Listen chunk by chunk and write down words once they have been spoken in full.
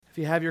If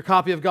you have your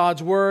copy of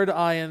God's Word,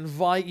 I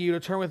invite you to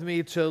turn with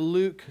me to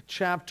Luke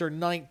chapter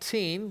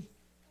 19.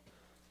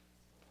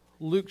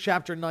 Luke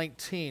chapter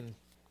 19.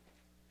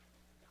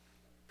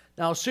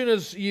 Now, as soon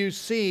as you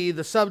see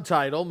the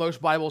subtitle,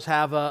 most Bibles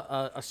have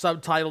a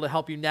subtitle to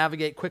help you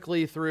navigate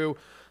quickly through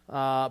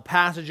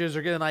passages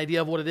or get an idea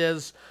of what it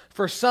is.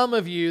 For some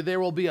of you, there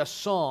will be a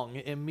song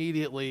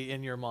immediately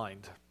in your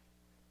mind.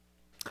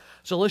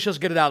 So let's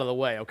just get it out of the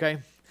way, okay?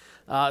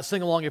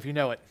 Sing along if you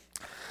know it.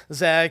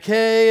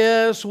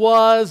 Zacchaeus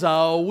was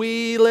a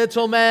wee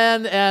little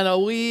man, and a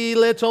wee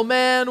little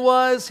man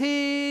was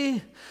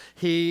he.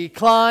 He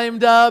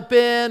climbed up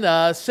in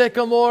a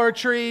sycamore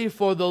tree,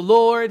 for the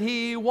Lord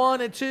he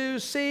wanted to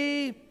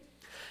see.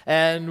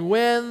 And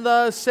when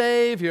the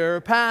Savior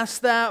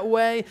passed that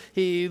way,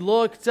 he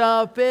looked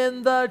up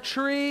in the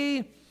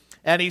tree,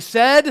 and he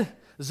said,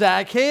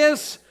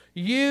 "Zacchaeus,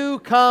 you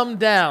come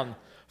down,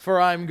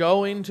 for I'm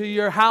going to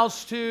your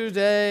house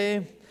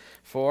today.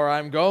 For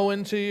I'm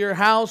going to your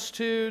house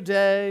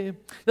today."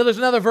 Now, there's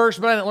another verse,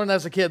 but I didn't learn that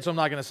as a kid, so I'm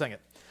not going to sing it.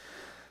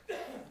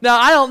 Now,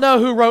 I don't know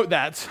who wrote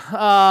that.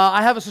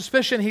 I have a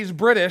suspicion he's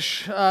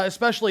British,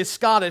 especially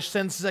Scottish,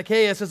 since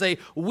Zacchaeus is a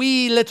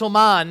wee little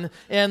man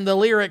in the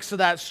lyrics of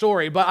that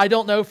story, but I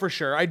don't know for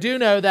sure. I do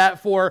know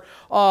that for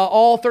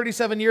all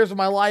 37 years of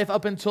my life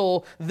up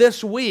until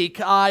this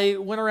week, I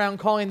went around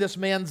calling this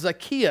man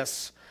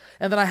Zacchaeus.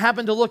 And then I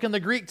happened to look in the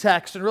Greek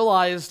text and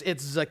realized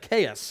it's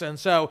Zacchaeus. And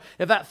so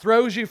if that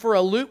throws you for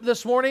a loop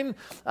this morning,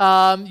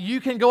 you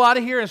can go out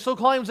of here and still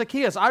call him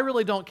Zacchaeus. I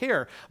really don't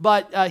care.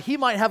 But he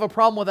might have a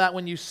problem with that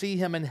when you see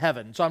him in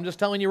heaven. So I'm just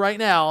telling you right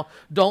now,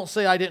 don't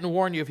say I didn't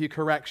warn you if he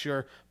corrects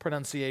your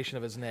pronunciation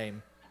of his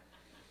name.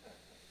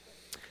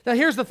 Now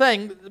here's the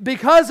thing.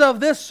 Because of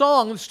this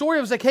song, the story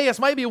of Zacchaeus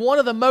might be one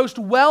of the most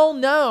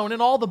well-known in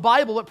all the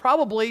Bible, but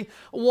probably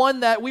one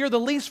that we are the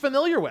least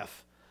familiar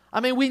with. I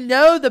mean, we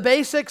know the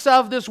basics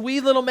of this wee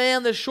little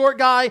man, this short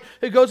guy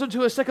who goes up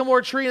to a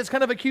sycamore tree, and it's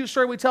kind of a cute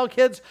story we tell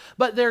kids,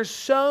 but there's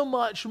so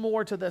much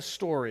more to this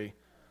story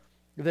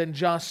than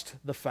just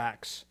the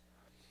facts.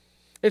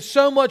 It's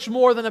so much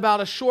more than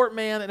about a short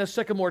man and a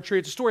sycamore tree.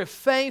 It's a story of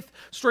faith,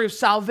 a story of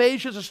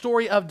salvation, it's a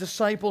story of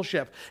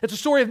discipleship. It's a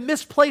story of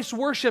misplaced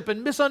worship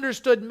and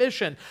misunderstood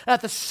mission. And at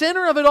the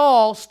center of it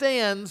all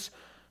stands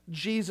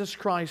Jesus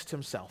Christ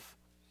himself.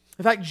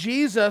 In fact,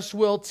 Jesus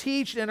will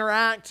teach and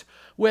interact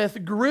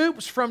with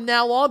groups from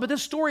now on, but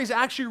this story is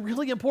actually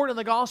really important in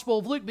the Gospel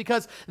of Luke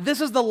because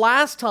this is the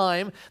last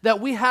time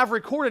that we have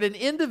recorded an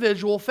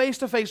individual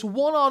face-to-face,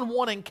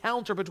 one-on-one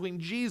encounter between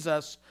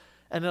Jesus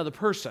and another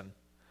person.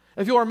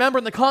 If you'll remember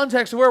in the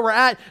context of where we're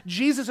at,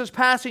 Jesus is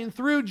passing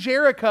through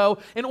Jericho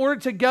in order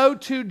to go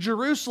to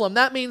Jerusalem.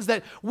 That means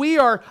that we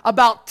are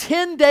about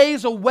 10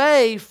 days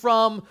away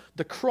from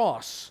the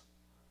cross.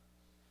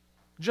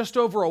 Just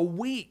over a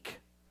week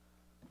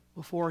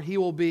before he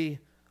will be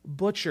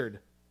butchered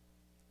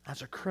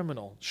as a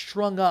criminal,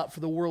 strung up for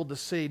the world to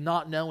see,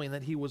 not knowing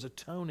that he was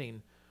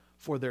atoning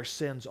for their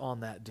sins on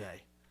that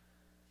day.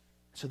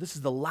 So this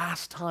is the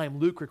last time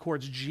Luke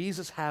records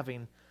Jesus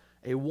having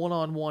a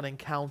one-on-one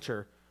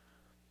encounter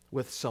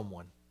with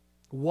someone.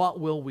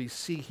 What will we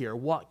see here?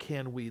 What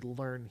can we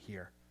learn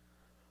here?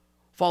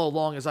 Follow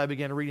along as I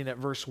begin reading at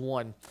verse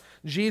 1.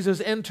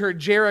 Jesus entered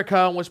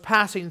Jericho and was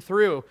passing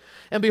through.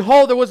 And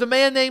behold, there was a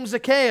man named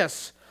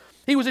Zacchaeus.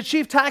 He was a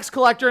chief tax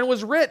collector and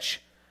was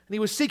rich. And he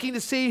was seeking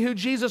to see who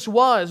Jesus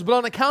was, but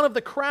on account of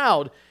the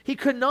crowd, he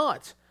could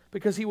not,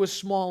 because he was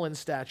small in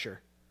stature.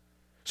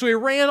 So he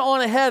ran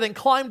on ahead and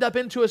climbed up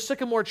into a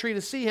sycamore tree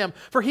to see him,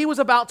 for he was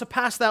about to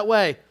pass that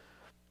way.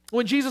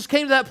 When Jesus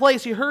came to that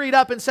place, he hurried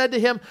up and said to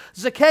him,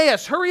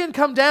 "Zacchaeus, hurry and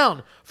come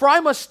down, for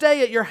I must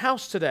stay at your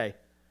house today."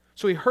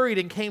 So he hurried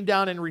and came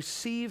down and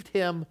received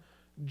him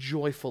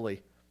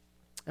joyfully.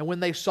 And when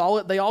they saw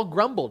it, they all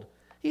grumbled,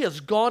 "He has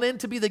gone in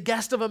to be the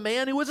guest of a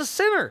man who is a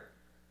sinner."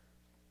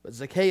 But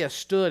Zacchaeus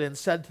stood and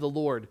said to the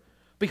Lord,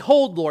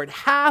 "Behold, Lord,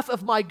 half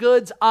of my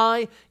goods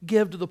I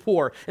give to the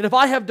poor. And if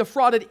I have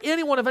defrauded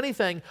anyone of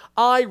anything,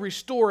 I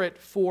restore it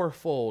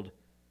fourfold."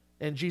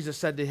 And Jesus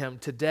said to him,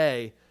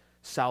 "Today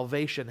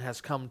salvation has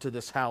come to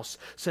this house,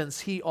 since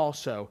he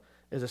also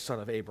is a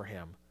son of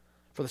Abraham.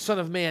 For the Son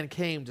of Man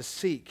came to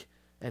seek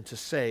and to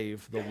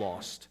save the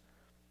lost."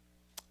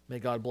 May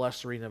God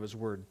bless the reading of his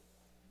word.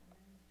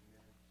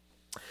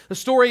 The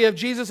story of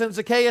Jesus and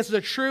Zacchaeus is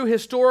a true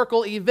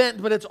historical event,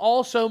 but it's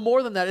also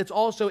more than that. It's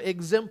also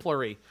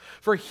exemplary.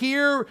 For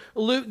here,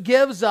 Luke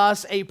gives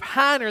us a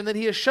pattern that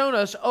he has shown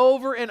us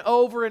over and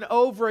over and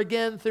over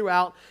again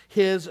throughout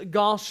his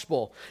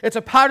gospel. It's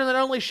a pattern that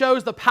not only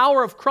shows the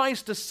power of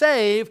Christ to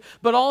save,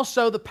 but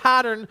also the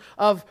pattern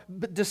of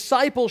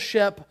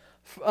discipleship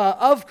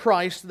of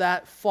Christ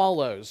that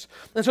follows.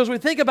 And so as we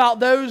think about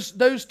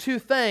those two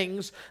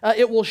things,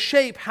 it will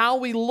shape how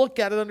we look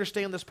at and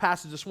understand this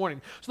passage this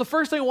morning. So the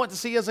first thing we want to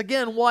see is,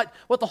 again, what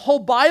the whole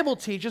Bible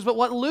teaches, but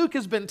what Luke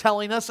has been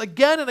telling us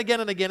again and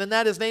again and again, and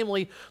that is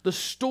namely the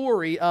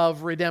story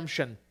of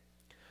redemption.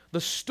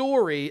 The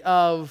story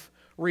of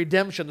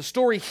redemption. The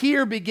story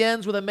here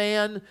begins with a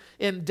man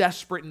in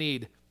desperate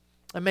need.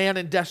 a man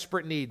in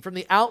desperate need. From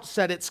the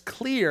outset, it's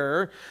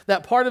clear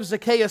that part of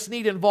Zacchaeus'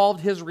 need involved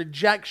his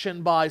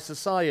rejection by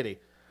society.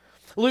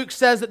 Luke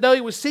says that though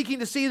he was seeking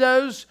to see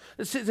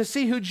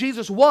who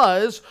Jesus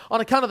was,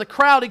 on account of the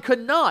crowd, he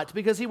could not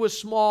because he was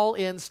small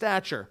in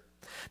stature.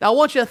 Now, I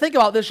want you to think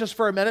about this just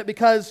for a minute,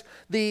 because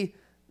the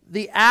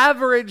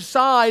average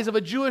size of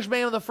a Jewish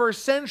man in the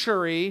first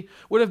century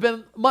would have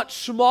been much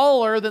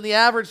smaller than the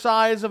average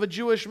size of a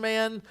Jewish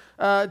man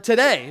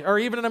today, or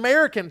even an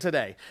American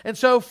today. And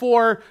so if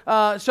we're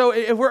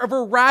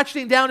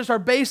ratcheting down just our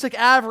basic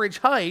average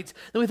height,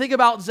 then we think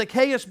about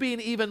Zacchaeus being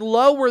even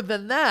lower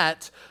than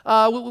that.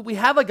 We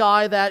have a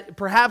guy that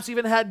perhaps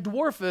even had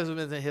dwarfism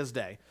in his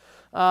day.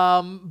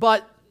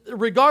 But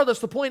regardless,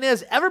 the point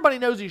is, everybody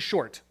knows he's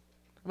short.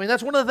 I mean,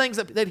 that's one of the things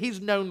that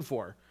he's known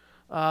for.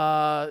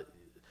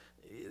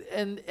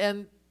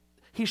 And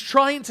he's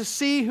trying to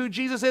see who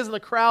Jesus is, and the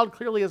crowd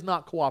clearly is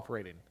not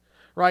cooperating,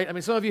 right? I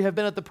mean, some of you have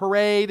been at the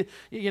parade,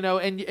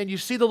 and you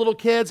see the little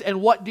kids,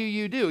 and what do?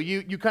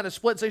 You kind of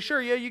split and say,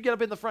 sure, yeah, you get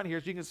up in the front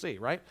here so you can see,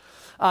 right?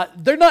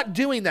 They're not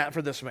doing that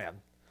for this man.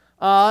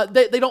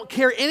 They don't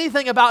care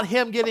anything about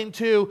him getting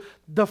to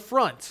the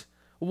front.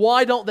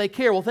 Why don't they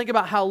care? Well, think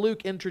about how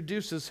Luke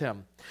introduces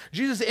him.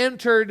 Jesus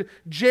entered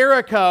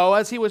Jericho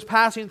as he was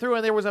passing through,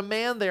 and there was a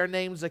man there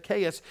named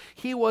Zacchaeus.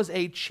 He was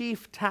a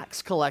chief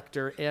tax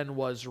collector and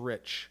was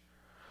rich.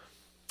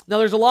 Now,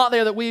 there's a lot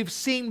there that we've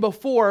seen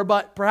before,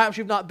 but perhaps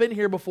you've not been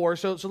here before,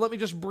 so let me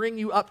just bring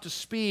you up to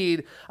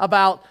speed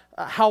about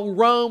how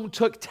Rome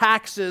took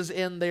taxes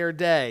in their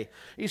day.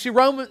 You see,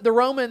 the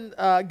Roman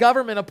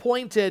government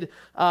appointed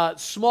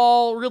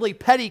small, really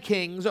petty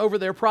kings over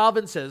their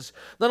provinces,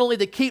 not only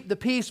to keep the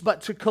peace,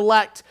 but to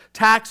collect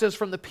taxes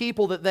from the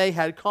people that they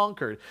had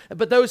conquered.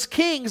 But those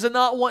kings did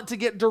not want to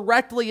get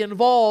directly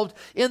involved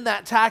in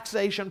that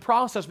taxation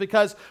process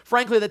because,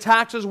 frankly, the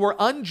taxes were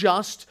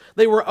unjust,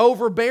 they were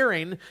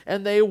overbearing,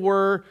 and they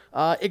were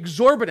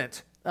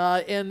exorbitant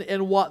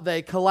in what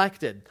they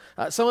collected.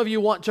 Some of you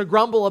want to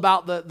grumble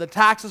about the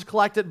taxes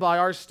collected by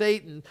our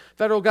state and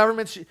federal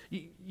governments.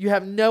 You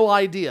have no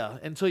idea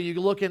until you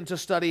look into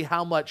study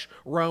how much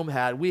Rome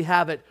had. We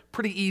have it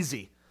pretty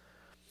easy.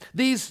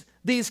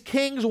 These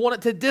kings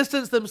wanted to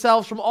distance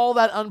themselves from all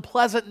that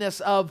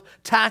unpleasantness of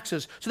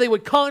taxes. So they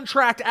would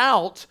contract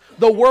out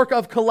the work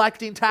of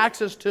collecting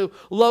taxes to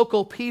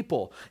local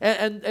people.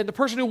 And the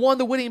person who won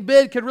the winning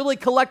bid could really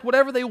collect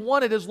whatever they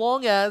wanted as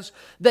long as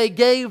they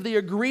gave the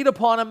agreed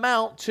upon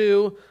amount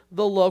to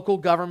the local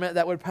government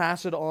that would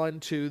pass it on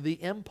to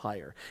the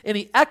empire.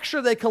 Any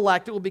extra they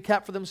collected would be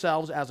kept for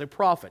themselves as a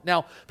profit.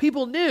 Now,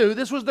 people knew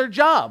this was their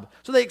job,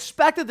 so they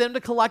expected them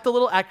to collect a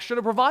little extra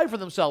to provide for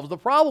themselves. The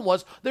problem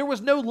was there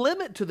was no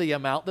limit to the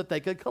amount that they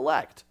could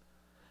collect.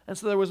 And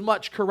so there was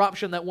much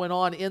corruption that went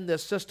on in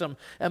this system,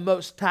 and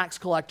most tax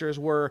collectors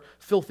were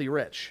filthy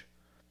rich.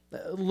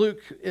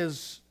 Luke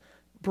is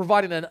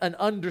providing an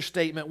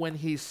understatement when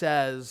he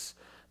says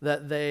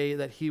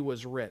that he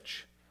was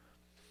rich.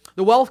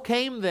 The wealth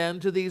came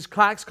then to these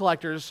tax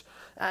collectors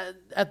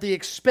at the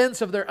expense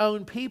of their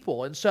own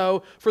people. And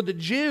so for the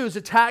Jews,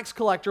 a tax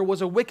collector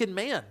was a wicked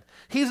man.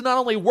 He's not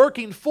only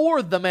working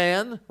for the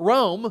man,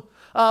 Rome,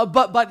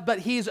 but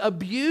he's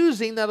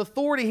abusing that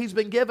authority he's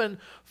been given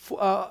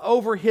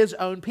over his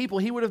own people.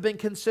 He would have been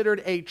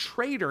considered a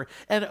traitor,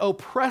 an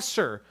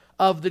oppressor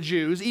of the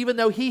Jews, even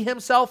though he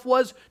himself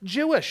was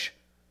Jewish.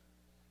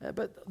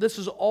 But this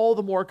is all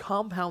the more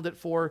compounded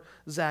for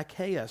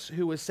Zacchaeus,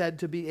 who was said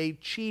to be a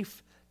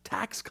chief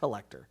tax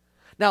collector.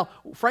 Now,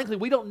 frankly,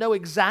 we don't know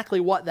exactly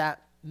what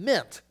that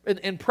meant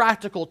in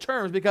practical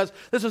terms, because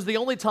this is the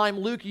only time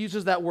Luke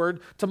uses that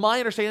word. To my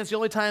understanding, it's the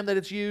only time that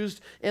it's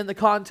used in the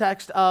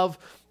context of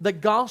the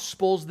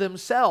Gospels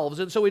themselves.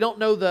 And so we don't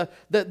know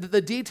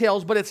the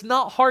details, but it's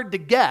not hard to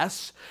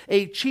guess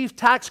a chief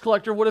tax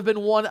collector would have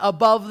been one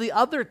above the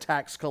other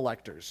tax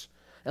collectors.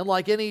 And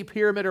like any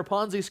pyramid or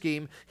Ponzi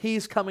scheme,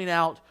 he's coming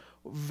out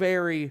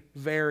very,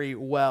 very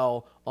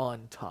well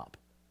on top.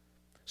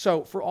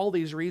 So for all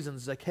these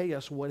reasons,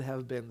 Zacchaeus would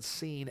have been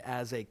seen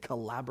as a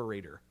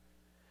collaborator.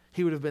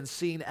 He would have been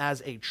seen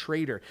as a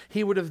traitor.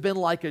 He would have been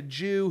like a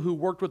Jew who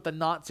worked with the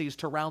Nazis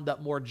to round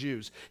up more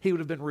Jews. He would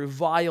have been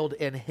reviled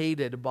and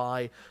hated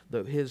by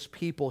his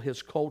people,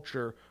 his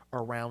culture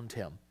around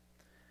him.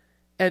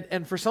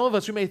 And for some of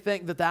us, we may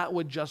think that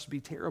would just be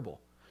terrible.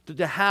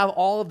 To have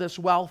all of this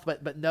wealth,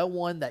 but no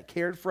one that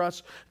cared for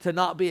us, to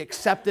not be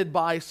accepted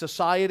by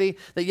society,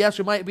 that yes,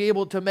 we might be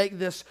able to make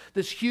this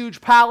huge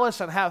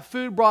palace and have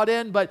food brought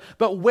in, but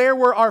where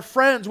were our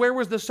friends? Where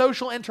was the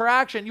social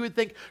interaction? You would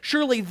think,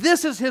 surely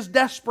this is his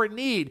desperate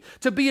need,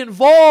 to be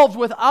involved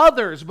with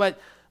others, but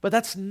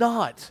that's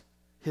not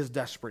his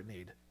desperate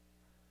need.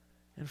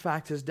 In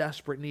fact, his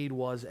desperate need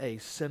was a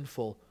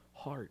sinful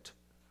heart.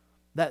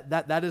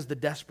 That is the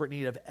desperate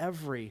need of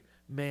every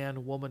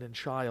man, woman, and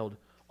child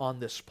on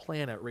this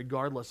planet,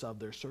 regardless of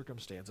their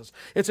circumstances.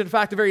 It's in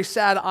fact a very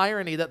sad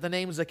irony that the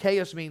name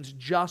Zacchaeus means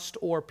just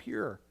or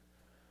pure.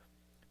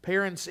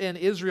 Parents in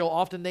Israel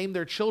often name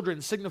their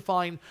children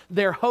signifying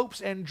their hopes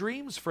and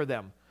dreams for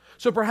them.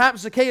 So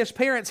perhaps Zacchaeus'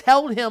 parents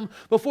held him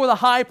before the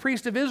high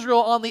priest of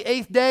Israel on the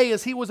 8th day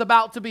as he was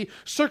about to be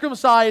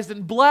circumcised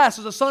and blessed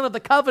as a son of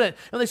the covenant.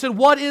 And they said,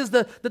 what is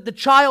the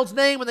child's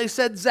name? And they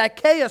said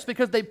Zacchaeus,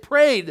 because they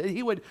prayed that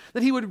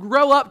he would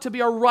grow up to be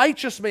a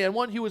righteous man,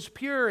 one who was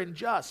pure and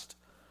just.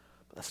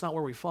 But that's not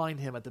where we find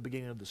him at the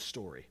beginning of the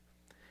story.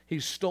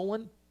 He's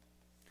stolen.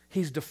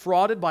 He's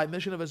defrauded by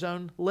admission of his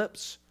own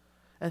lips.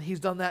 And he's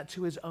done that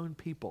to his own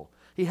people.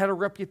 He had a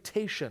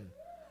reputation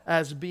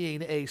as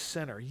being a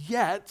sinner.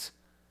 Yet,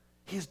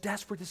 he is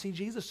desperate to see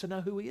Jesus, to know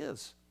who he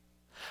is.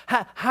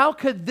 How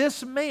could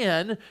this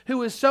man,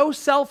 who is so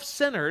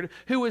self-centered,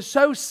 who is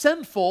so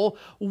sinful,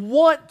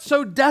 want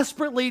so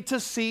desperately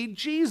to see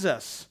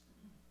Jesus?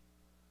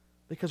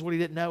 Because what he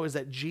didn't know is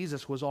that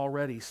Jesus was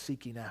already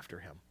seeking after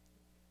him.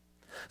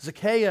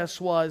 Zacchaeus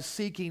was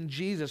seeking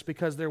Jesus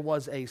because there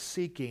was a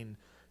seeking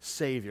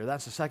Savior.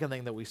 That's the second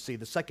thing that we see,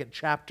 the second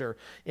chapter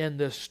in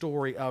this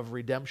story of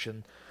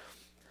redemption.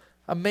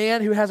 A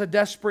man who has a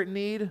desperate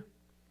need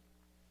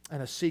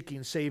and a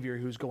seeking Savior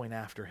who's going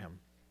after him.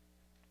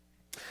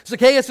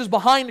 Zacchaeus is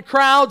behind the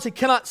crowds. He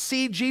cannot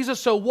see Jesus,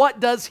 so what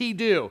does he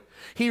do?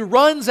 He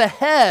runs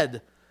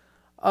ahead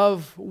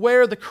of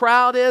where the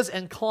crowd is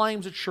and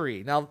climbs a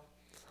tree. Now,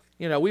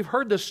 we've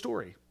heard this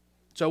story,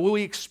 so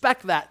we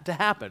expect that to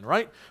happen,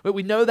 right? But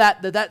we know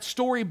that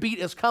story beat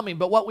is coming,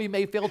 but what we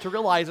may fail to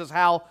realize is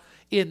how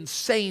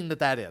insane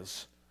that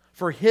is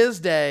for his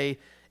day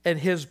and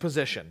his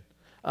position.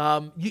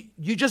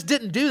 You just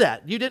didn't do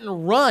that. You didn't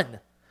run.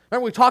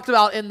 Remember, we talked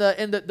about in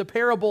the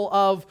parable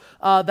of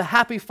the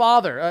happy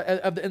father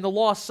in the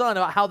lost son,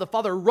 about how the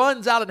father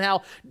runs out and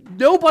how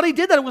nobody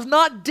did that. It was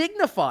not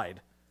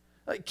dignified.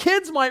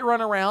 Kids might run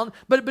around,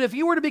 but if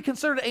you were to be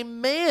considered a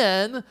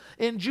man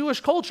in Jewish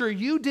culture,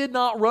 you did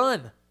not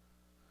run.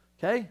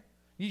 Okay?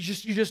 You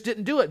just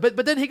didn't do it.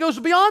 But then he goes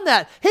beyond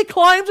that. He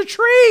climbs a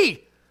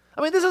tree.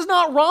 I mean, this is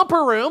not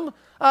romper room.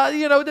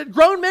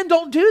 Grown men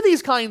don't do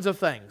these kinds of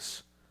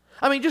things.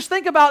 I mean, just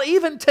think about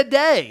even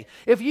today,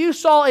 if you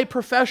saw a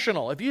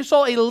professional, if you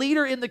saw a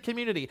leader in the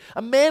community,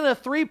 a man in a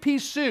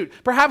three-piece suit,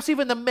 perhaps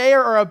even the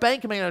mayor or a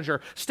bank manager,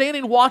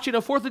 standing watching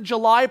a 4th of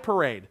July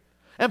parade,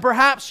 and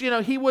perhaps,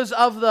 he was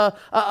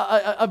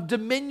of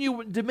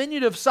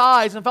diminutive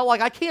size and felt like,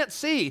 I can't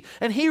see,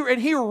 and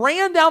he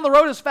ran down the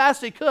road as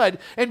fast as he could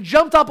and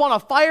jumped up on a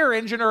fire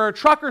engine or a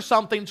truck or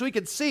something so he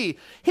could see,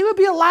 he would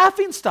be a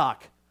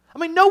laughingstock. I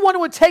mean, no one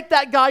would take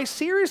that guy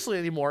seriously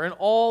anymore, and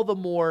all the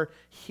more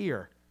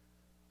here.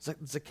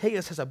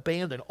 Zacchaeus has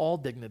abandoned all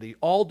dignity,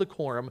 all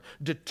decorum,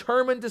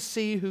 determined to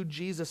see who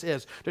Jesus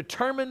is,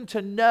 determined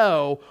to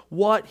know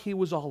what he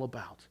was all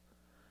about.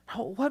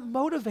 What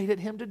motivated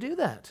him to do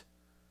that?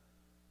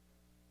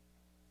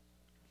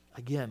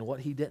 Again,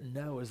 what he didn't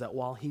know is that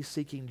while he's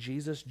seeking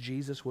Jesus,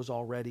 Jesus was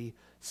already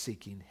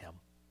seeking him.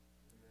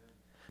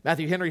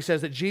 Matthew Henry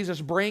says that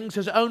Jesus brings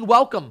his own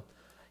welcome.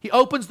 He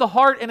opens the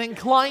heart and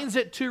inclines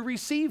it to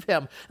receive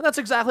him. And that's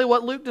exactly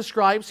what Luke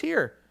describes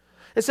here.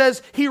 It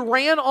says, he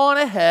ran on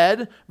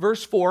ahead,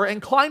 verse 4,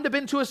 and climbed up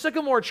into a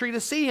sycamore tree to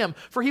see him,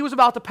 for he was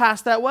about to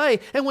pass that way.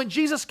 And when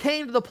Jesus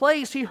came to the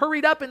place, he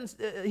hurried up and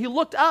he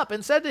looked up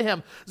and said to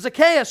him,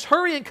 Zacchaeus,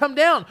 hurry and come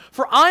down,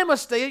 for I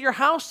must stay at your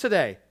house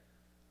today.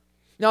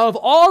 Now, of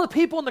all the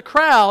people in the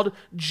crowd,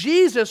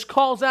 Jesus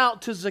calls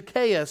out to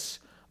Zacchaeus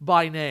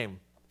by name.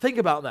 Think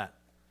about that.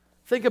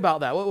 Think about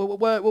that.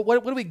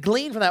 What do we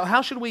glean from that?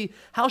 How should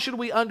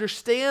we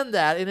understand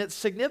that and its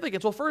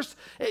significance? Well, first,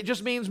 it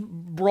just means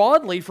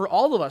broadly for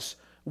all of us,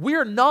 we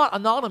are not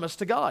anonymous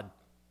to God.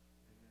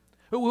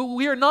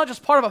 We are not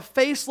just part of a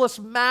faceless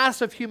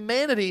mass of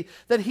humanity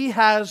that he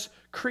has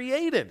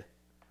created.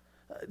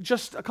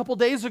 Just a couple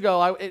days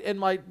ago, in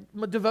my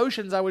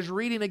devotions, I was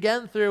reading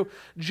again through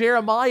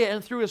Jeremiah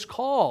and through his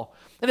call.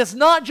 And it's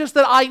not just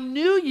that I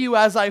knew you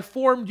as I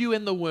formed you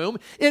in the womb.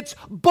 It's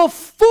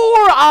before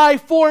I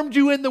formed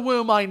you in the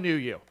womb, I knew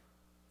you.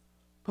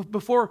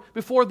 Before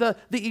the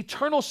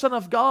eternal Son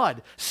of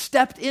God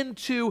stepped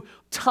into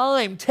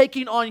time,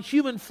 taking on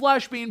human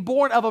flesh, being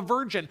born of a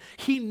virgin,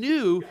 he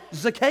knew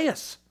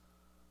Zacchaeus.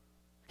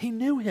 He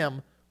knew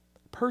him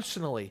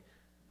personally.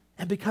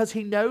 And because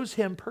he knows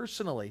him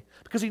personally,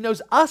 because he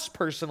knows us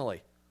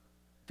personally,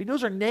 if he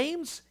knows our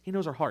names, he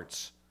knows our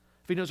hearts.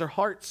 If he knows our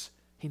hearts,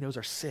 he knows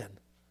our sin.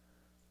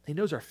 He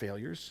knows our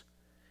failures.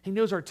 He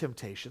knows our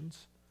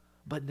temptations.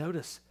 But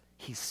notice,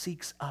 he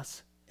seeks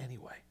us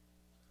anyway.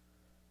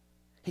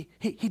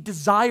 He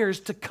desires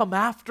to come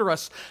after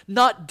us,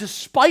 not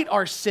despite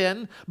our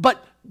sin,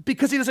 but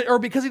because he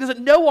doesn't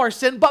know our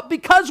sin, but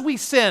because we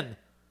sin.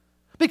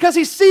 Because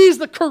he sees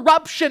the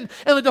corruption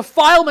and the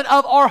defilement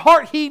of our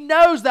heart. He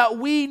knows that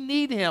we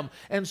need him.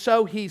 And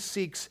so he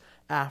seeks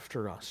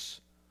after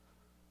us.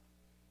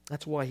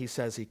 That's why he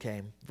says he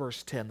came.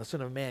 Verse 10, the Son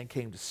of Man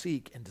came to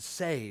seek and to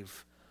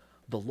save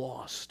the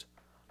lost.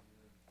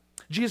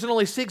 Jesus not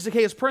only seeks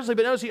Zacchaeus personally,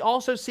 but notice he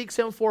also seeks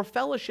him for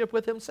fellowship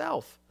with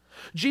himself.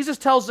 Jesus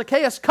tells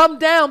Zacchaeus, come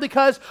down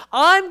because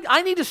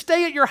I need to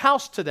stay at your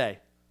house today.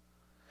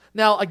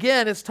 Now,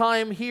 again, it's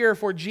time here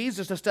for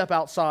Jesus to step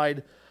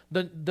outside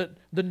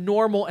the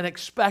normal and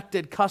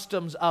expected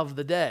customs of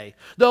the day.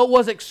 Though it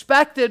was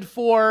expected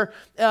for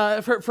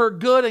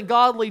good and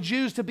godly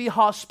Jews to be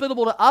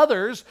hospitable to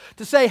others,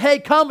 to say, hey,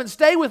 come and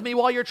stay with me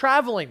while you're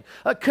traveling.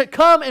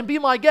 Come and be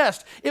my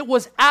guest. It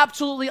was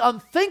absolutely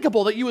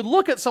unthinkable that you would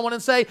look at someone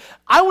and say,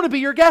 I want to be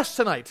your guest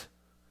tonight.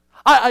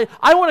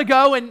 I want to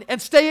go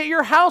and stay at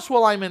your house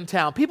while I'm in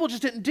town. People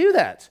just didn't do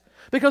that.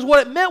 Because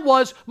what it meant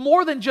was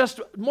more than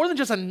just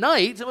a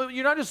night.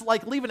 You're not just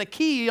like leaving a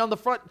key on the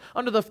front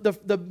under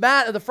the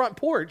mat of the front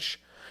porch.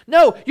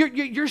 No,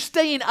 you're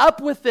staying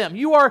up with them.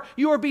 You are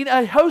being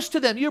a host to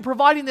them. You're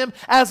providing them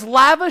as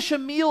lavish a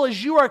meal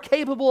as you are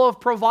capable of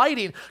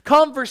providing.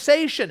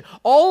 Conversation,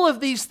 all of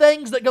these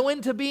things that go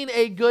into being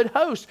a good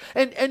host.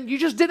 And you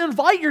just didn't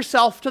invite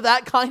yourself to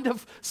that kind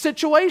of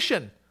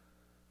situation.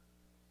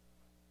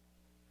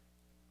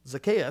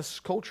 Zacchaeus,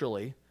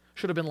 culturally,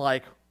 should have been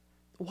like,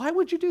 why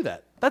would you do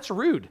that? That's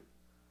rude.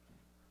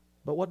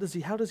 But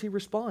how does he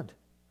respond?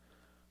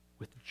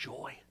 With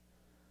joy.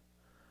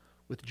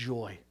 With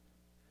joy.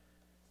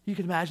 You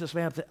can imagine this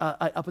man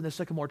up in the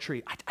sycamore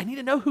tree. I need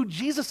to know who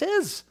Jesus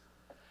is.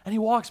 And he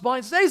walks by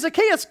and says, hey,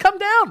 Zacchaeus, come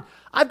down.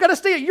 I've got to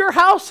stay at your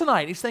house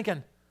tonight. He's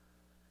thinking,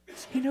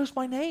 he knows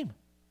my name.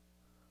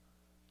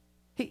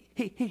 He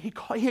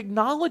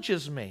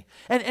acknowledges me.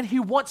 And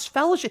he wants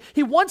fellowship.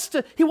 He wants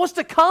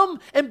to come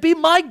and be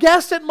my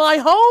guest at my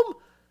home.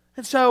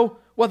 And so,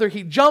 whether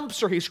he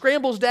jumps or he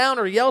scrambles down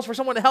or he yells for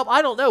someone to help,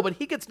 I don't know, but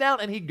he gets down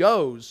and he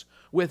goes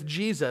with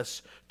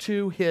Jesus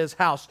to his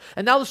house.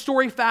 And now the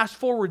story fast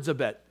forwards a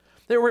bit.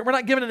 We're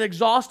not given an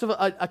exhaustive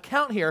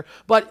account here,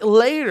 but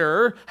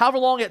later, however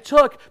long it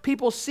took,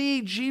 people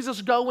see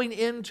Jesus going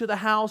into the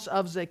house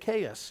of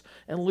Zacchaeus.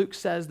 And Luke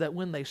says that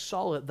when they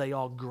saw it, they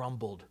all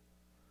grumbled.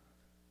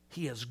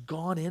 He has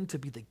gone in to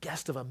be the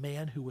guest of a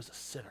man who was a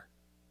sinner.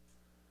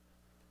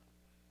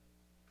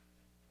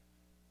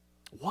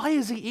 Why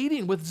is he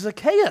eating with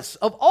Zacchaeus,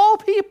 of all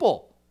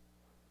people?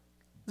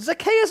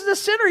 Zacchaeus is a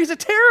sinner. He's a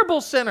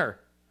terrible sinner.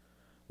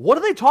 What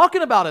are they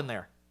talking about in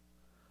there?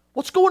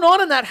 What's going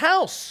on in that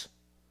house?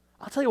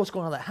 I'll tell you what's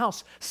going on in that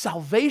house.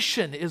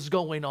 Salvation is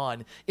going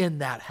on in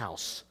that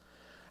house.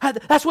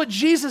 That's what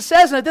Jesus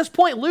says, and at this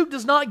point, Luke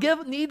does not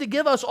need to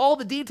give us all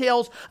the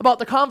details about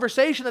the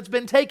conversation that's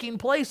been taking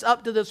place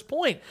up to this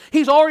point.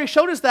 He's already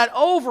showed us that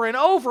over and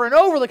over and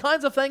over, the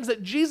kinds of things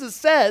that Jesus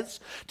says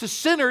to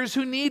sinners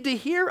who need to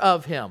hear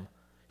of him.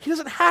 He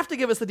doesn't have to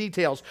give us the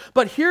details,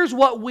 but here's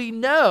what we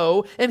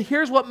know, and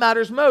here's what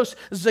matters most.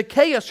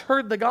 Zacchaeus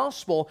heard the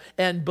gospel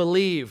and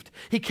believed.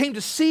 He came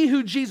to see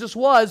who Jesus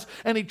was,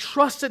 and he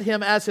trusted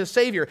him as his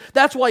Savior.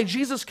 That's why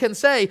Jesus can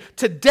say,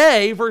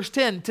 today, verse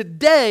 10,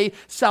 today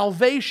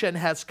salvation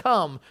has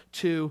come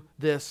to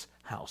this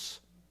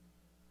house.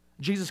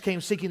 Jesus came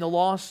seeking the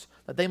lost,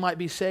 that they might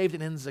be saved,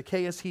 and in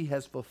Zacchaeus he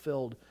has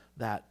fulfilled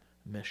that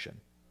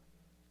mission.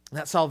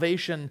 That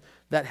salvation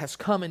that has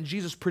come in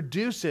Jesus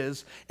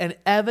produces an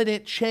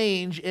evident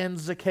change in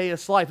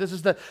Zacchaeus' life. This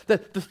is the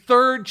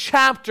third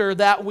chapter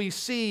that we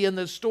see in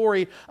the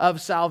story of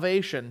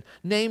salvation,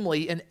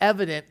 namely an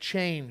evident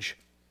change.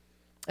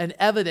 An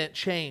evident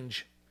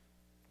change.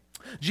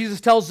 Jesus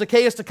tells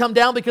Zacchaeus to come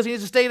down because he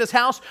needs to stay at his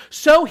house.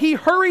 So he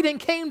hurried and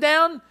came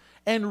down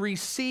and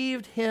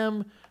received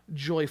him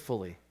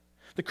joyfully.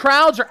 The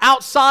crowds are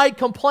outside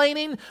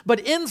complaining, but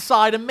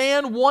inside, a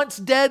man once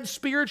dead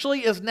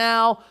spiritually is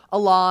now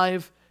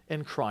alive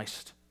in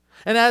Christ.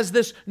 And as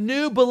this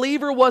new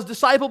believer was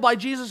discipled by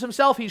Jesus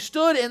himself, he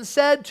stood and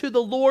said to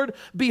the Lord,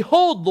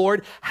 behold,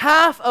 Lord,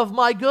 half of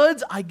my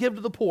goods I give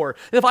to the poor.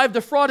 And if I have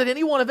defrauded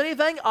anyone of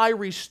anything, I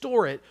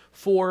restore it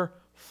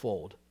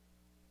fourfold.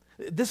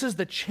 This is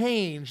the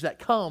change that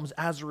comes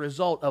as a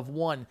result of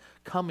one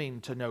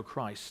coming to know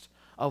Christ,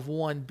 of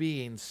one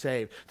being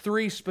saved.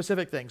 Three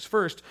specific things.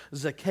 First,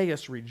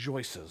 Zacchaeus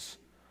rejoices.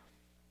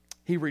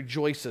 He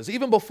rejoices.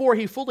 Even before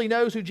he fully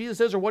knows who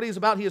Jesus is or what he's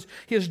about, he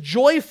is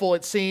joyful,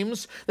 it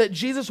seems, that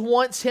Jesus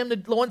wants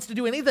to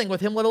do anything with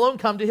him, let alone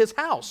come to his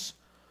house.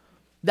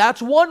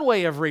 That's one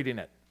way of reading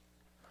it.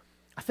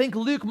 I think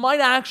Luke might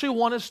actually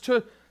want us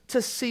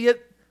to see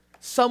it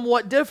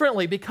somewhat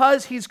differently,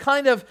 because he's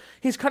kind of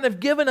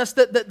given us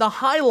the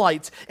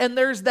highlights, and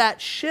there's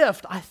that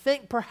shift. I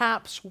think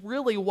perhaps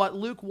really what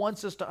Luke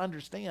wants us to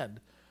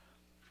understand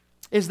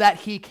is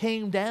that he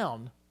came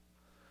down,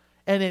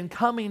 and in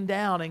coming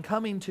down and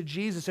coming to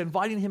Jesus,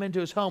 inviting him into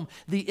his home,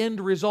 the end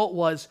result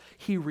was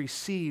he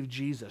received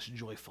Jesus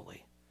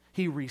joyfully.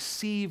 He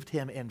received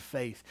him in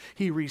faith.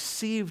 He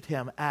received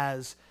him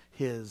as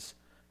his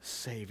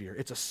Savior.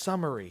 It's a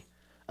summary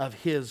of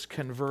his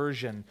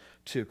conversion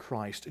to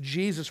Christ.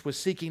 Jesus was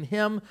seeking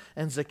him,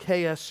 and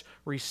Zacchaeus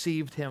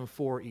received him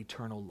for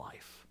eternal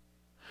life.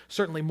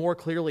 Certainly more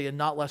clearly and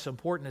not less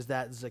important is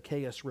that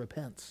Zacchaeus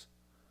repents.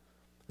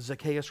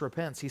 Zacchaeus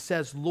repents. He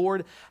says,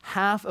 Lord,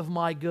 half of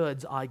my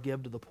goods I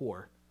give to the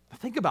poor.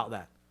 Think about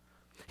that.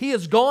 He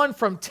has gone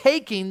from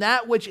taking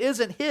that which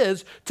isn't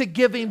his to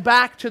giving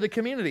back to the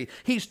community.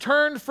 He's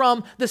turned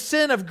from the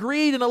sin of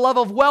greed and a love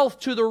of wealth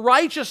to the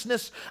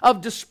righteousness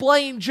of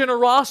displaying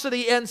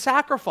generosity and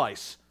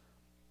sacrifice.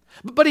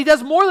 But he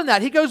does more than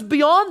that. He goes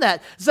beyond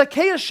that.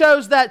 Zacchaeus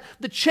shows that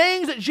the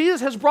change that Jesus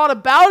has brought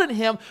about in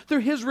him through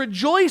his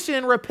rejoicing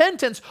and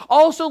repentance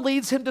also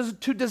leads him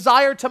to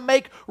desire to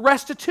make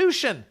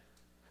restitution.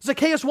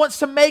 Zacchaeus wants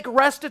to make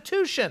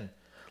restitution.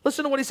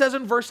 Listen to what he says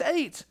in verse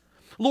 8.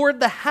 Lord,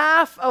 the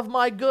half of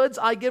my goods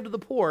I give to the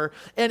poor,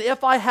 and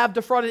if I have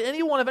defrauded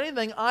anyone of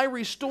anything, I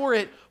restore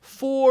it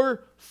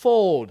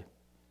fourfold.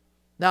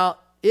 Now,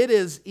 it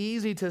is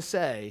easy to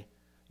say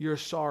you're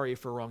sorry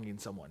for wronging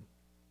someone.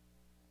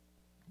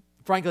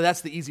 Frankly, that's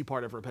the easy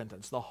part of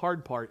repentance. The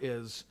hard part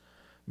is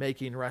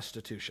making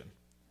restitution.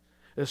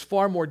 It's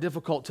far more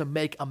difficult to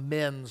make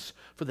amends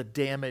for the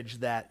damage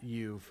that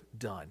you've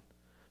done.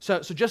 So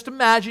just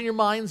imagine in your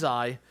mind's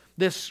eye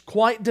this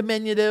quite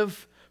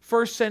diminutive,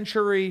 first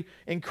century,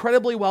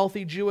 incredibly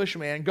wealthy Jewish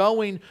man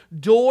going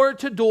door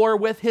to door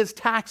with his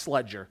tax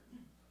ledger,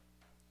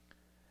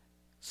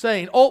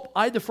 saying, oh,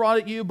 I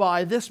defrauded you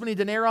by this many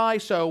denarii,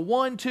 so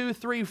 1, 2,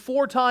 3,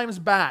 4 times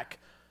back.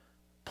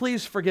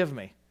 Please forgive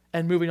me.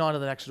 And moving on to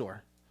the next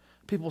door.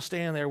 People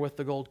standing there with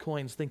the gold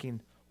coins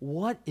thinking,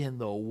 what in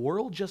the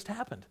world just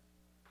happened?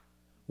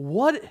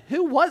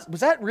 Who was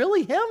that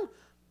really him?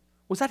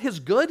 Was that his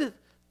good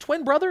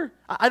twin brother?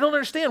 I don't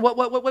understand.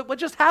 What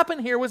just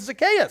happened here with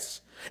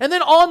Zacchaeus? And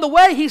then on the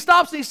way, he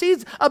stops and he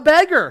sees a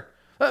beggar.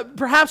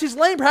 Perhaps he's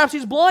lame, perhaps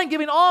he's blind,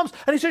 giving alms.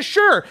 And he says,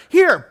 sure,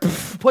 here,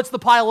 puts the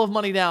pile of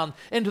money down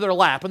into their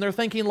lap. And they're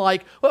thinking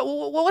like,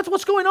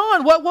 what's going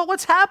on?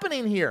 What's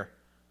happening here?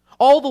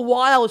 All the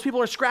while, as people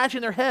are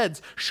scratching their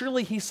heads,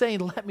 surely he's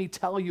saying, let me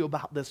tell you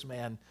about this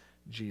man,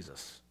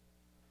 Jesus.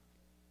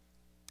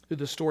 Through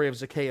the story of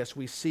Zacchaeus,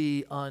 we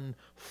see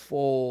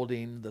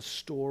unfolding the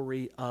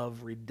story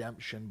of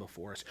redemption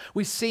before us.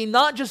 We see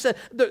not just a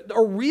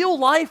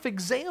real-life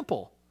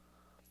example,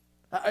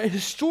 a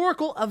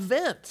historical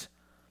event,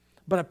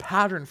 but a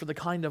pattern for the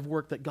kind of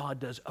work that God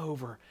does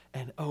over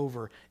and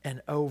over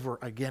and over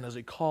again as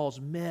He calls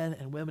men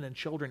and women and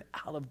children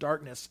out of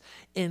darkness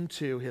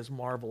into His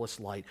marvelous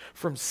light,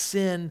 from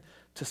sin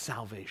to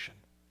salvation.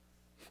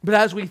 But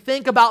as we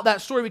think about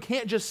that story, we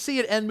can't just see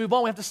it and move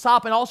on. We have to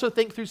stop and also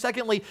think through,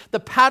 secondly, the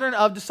pattern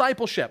of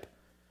discipleship.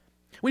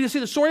 We need to see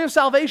the story of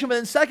salvation, but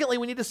then secondly,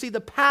 we need to see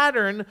the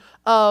pattern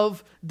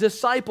of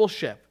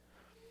discipleship.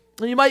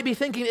 And you might be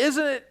thinking,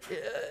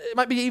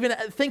 might be even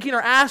thinking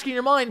or asking in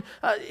your mind,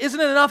 isn't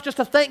it enough just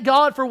to thank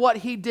God for what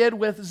He did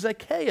with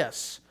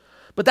Zacchaeus?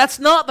 But that's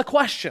not the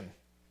question.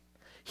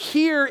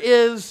 Here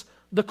is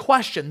the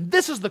question.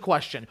 This is the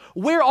question.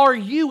 Where are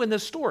you in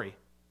this story?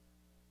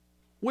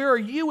 Where are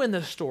you in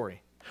this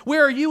story?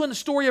 Where are you in the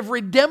story of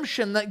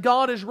redemption that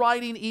God is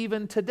writing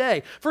even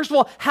today? First of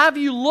all, have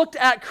you looked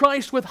at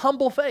Christ with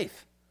humble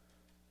faith?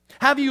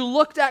 Have you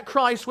looked at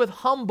Christ with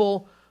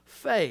humble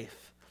faith?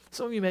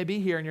 Some of you may be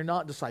here and you're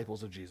not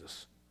disciples of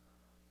Jesus.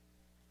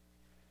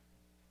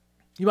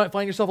 You might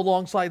find yourself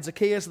alongside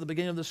Zacchaeus at the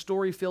beginning of the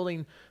story,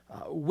 feeling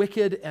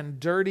wicked and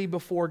dirty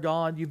before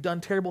God. You've done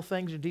terrible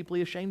things, you're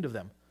deeply ashamed of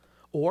them.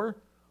 Or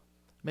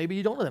maybe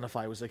you don't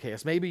identify with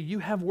Zacchaeus. Maybe you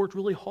have worked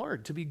really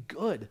hard to be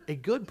good, a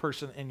good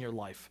person in your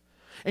life.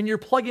 And you're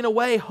plugging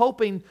away,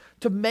 hoping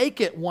to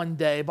make it one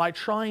day by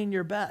trying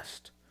your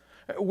best.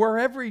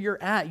 Wherever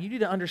you're at, you need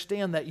to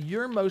understand that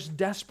your most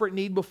desperate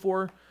need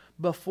before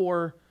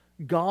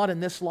God in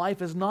this life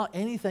is not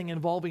anything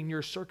involving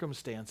your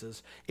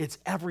circumstances. It's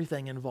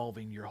everything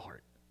involving your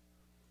heart.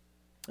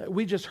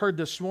 We just heard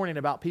this morning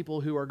about people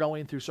who are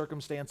going through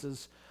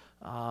circumstances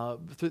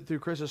through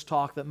Chris's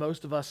talk that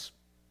most of us,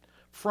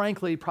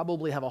 frankly,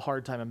 probably have a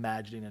hard time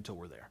imagining until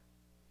we're there.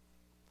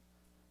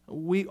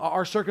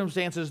 Our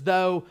circumstances,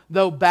 though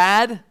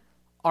bad,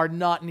 are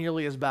not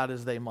nearly as bad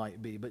as they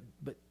might be. But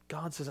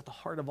God says at the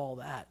heart of all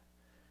that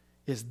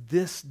is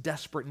this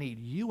desperate need.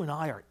 You and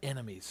I are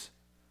enemies.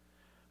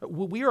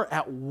 We are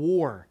at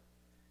war,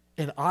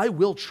 and I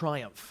will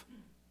triumph.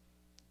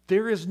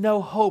 There is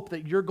no hope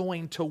that you're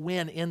going to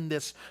win in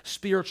this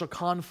spiritual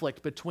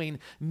conflict between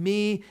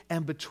me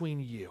and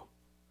between you.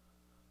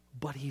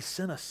 But He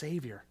sent a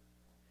Savior.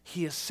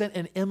 He has sent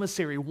an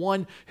emissary,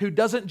 one who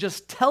doesn't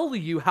just tell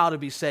you how to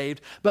be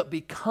saved, but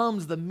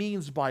becomes the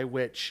means by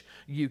which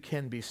you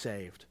can be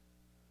saved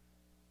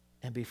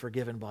and be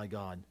forgiven by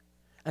God.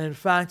 And in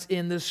fact,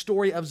 in this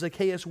story of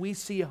Zacchaeus, we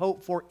see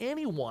hope for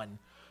anyone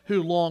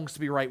who longs to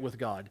be right with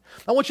God.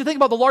 I want you to think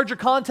about the larger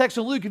context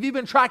of Luke. If you've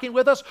been tracking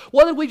with us,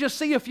 what did we just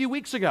see a few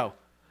weeks ago?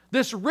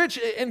 This rich,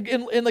 in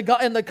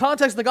the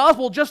context of the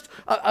gospel, just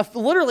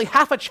literally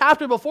half a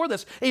chapter before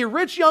this, a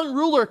rich young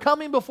ruler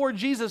coming before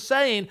Jesus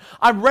saying,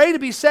 I'm ready to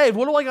be saved.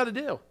 What do I got to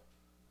do?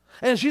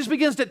 And as Jesus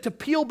begins to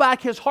peel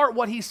back his heart,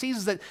 what he sees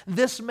is that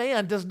this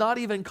man does not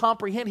even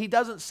comprehend. He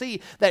doesn't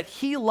see that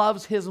he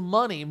loves his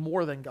money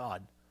more than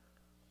God.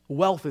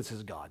 Wealth is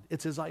his God.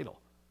 It's his idol.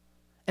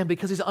 And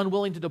because he's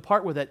unwilling to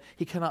depart with it,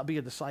 he cannot be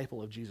a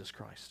disciple of Jesus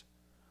Christ.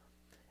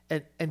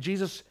 And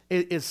Jesus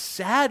is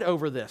sad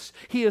over this.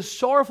 He is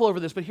sorrowful over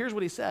this. But here's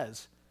what he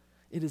says.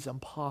 It is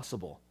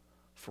impossible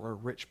for a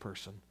rich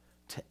person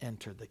to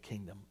enter the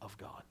kingdom of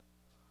God.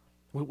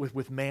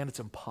 With man, it's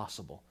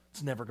impossible.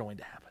 It's never going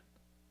to happen.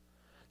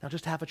 Now,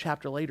 just half a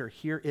chapter later,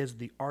 here is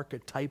the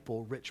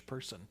archetypal rich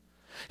person.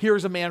 Here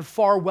is a man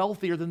far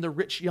wealthier than the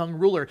rich young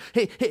ruler.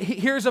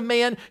 Here's a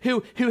man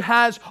who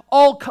has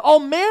all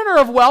manner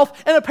of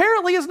wealth and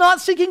apparently is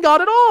not seeking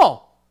God at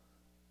all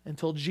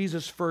until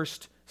Jesus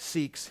first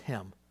seeks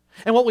him.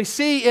 And what we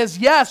see is,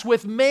 yes,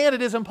 with man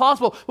it is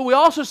impossible, but we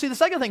also see the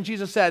second thing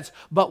Jesus says,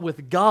 but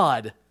with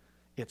God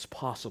it's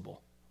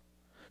possible.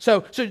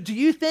 So do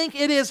you think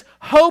it is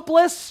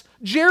hopeless,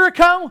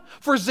 Jericho,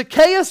 for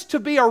Zacchaeus to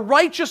be a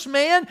righteous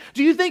man?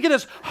 Do you think it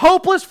is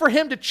hopeless for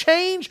him to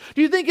change?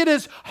 Do you think it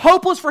is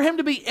hopeless for him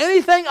to be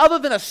anything other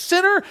than a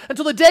sinner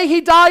until the day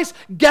he dies?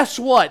 Guess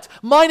what?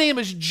 My name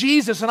is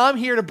Jesus, and I'm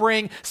here to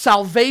bring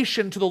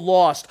salvation to the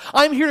lost.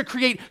 I'm here to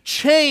create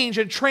change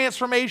and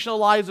transformation in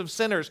the lives of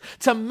sinners,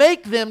 to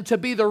make them to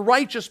be the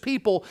righteous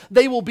people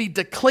they will be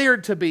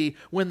declared to be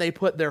when they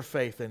put their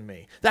faith in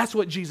me. That's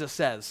what Jesus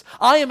says.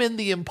 I am in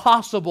the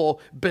impossible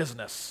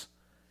business.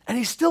 And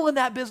he's still in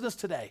that business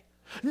today.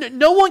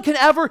 No one can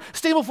ever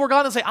stand before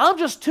God and say, I'm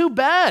just too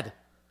bad.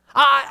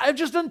 I've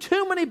just done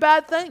too many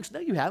bad things. No,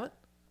 you haven't.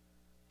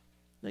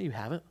 No, you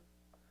haven't.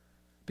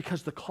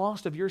 Because the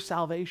cost of your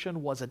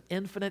salvation was an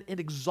infinite,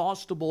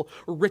 inexhaustible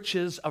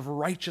riches of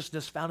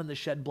righteousness found in the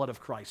shed blood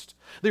of Christ.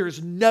 There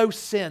is no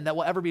sin that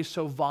will ever be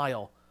so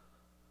vile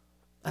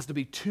as to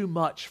be too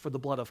much for the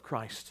blood of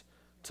Christ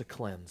to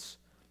cleanse.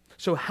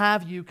 So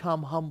have you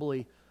come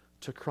humbly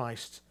to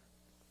Christ?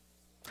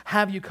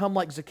 Have you come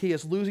like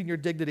Zacchaeus, losing your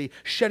dignity,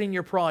 shedding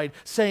your pride,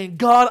 saying,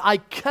 God, I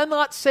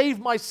cannot save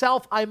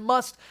myself. I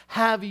must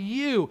have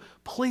you.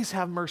 Please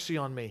have mercy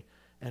on me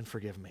and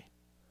forgive me.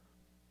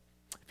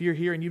 If you're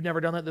here and you've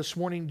never done that this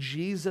morning,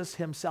 Jesus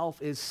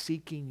himself is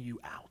seeking you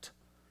out.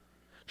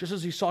 Just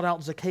as he sought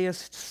out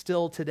Zacchaeus,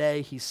 still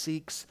today he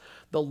seeks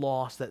the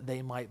lost that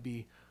they might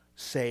be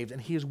saved.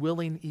 And he is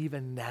willing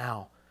even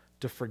now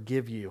to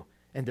forgive you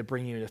and to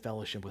bring you into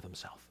fellowship with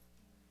himself.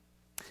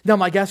 Now,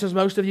 my guess is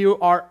most of you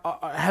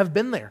have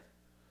been there.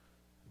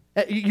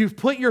 You've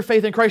put your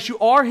faith in Christ. You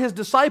are his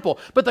disciple.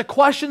 But the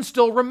question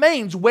still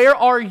remains, where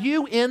are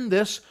you in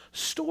this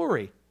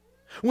story?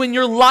 When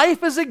your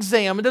life is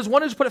examined as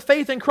one who's put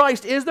faith in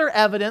Christ, is there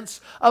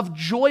evidence of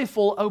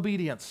joyful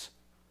obedience?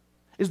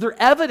 Is there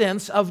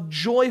evidence of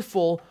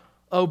joyful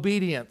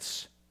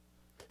obedience?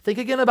 Think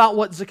again about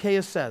what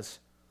Zacchaeus says.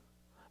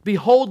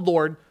 Behold,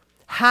 Lord,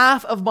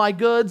 half of my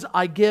goods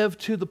I give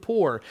to the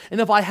poor. And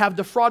if I have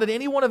defrauded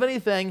anyone of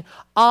anything,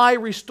 I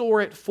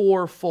restore it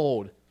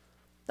fourfold.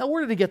 Now,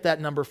 where did he get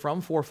that number from,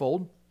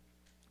 fourfold?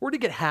 Where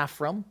did he get half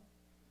from?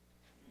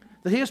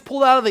 Did he just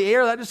pull it out of the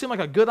air? That just seemed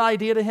like a good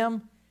idea to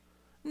him?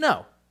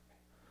 No.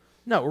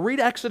 Read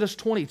Exodus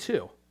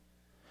 22.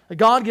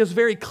 God gives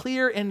very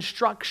clear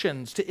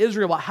instructions to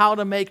Israel about how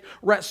to make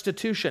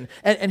restitution.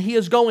 And he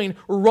is going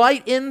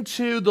right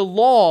into the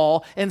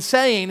law and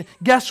saying,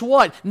 guess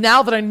what?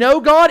 Now that I know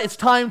God, it's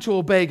time to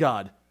obey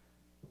God.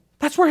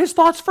 That's where his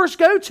thoughts first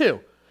go to.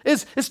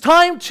 It's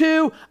time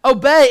to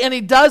obey, and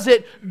he does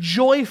it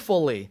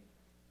joyfully.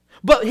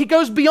 But he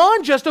goes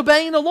beyond just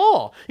obeying the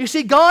law. You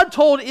see, God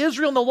told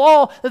Israel in the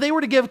law that they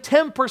were to give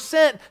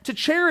 10% to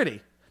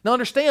charity. Now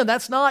understand,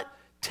 that's not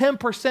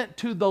 10%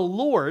 to the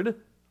Lord.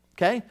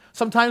 Okay?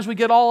 Sometimes we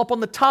get all up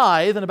on the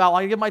tithe and about,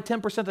 I give my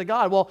 10% to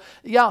God. Well,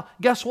 yeah,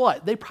 guess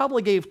what? They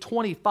probably gave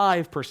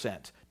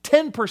 25%.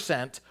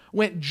 10%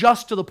 went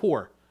just to the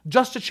poor,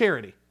 just to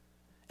charity.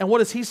 And what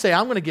does he say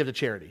I'm going to give to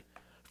charity?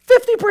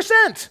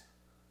 50%.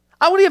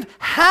 I want to give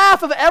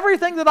half of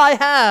everything that I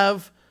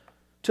have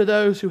to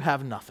those who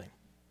have nothing.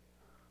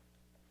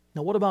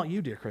 Now, what about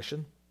you, dear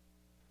Christian?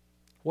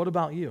 What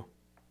about you?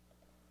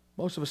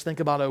 Most of us think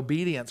about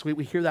obedience.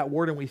 We hear that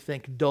word and we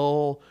think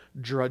dull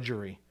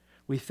drudgery.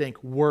 We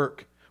think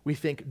work. We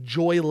think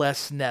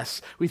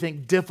joylessness. We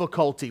think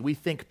difficulty. We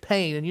think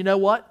pain. And you know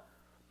what?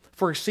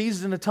 For a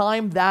season of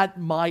time, that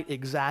might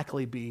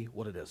exactly be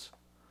what it is.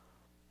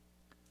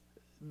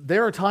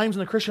 There are times in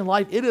the Christian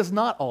life, it is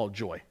not all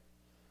joy.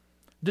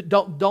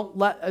 Don't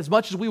let, as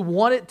much as we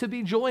want it to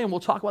be joy, and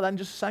we'll talk about that in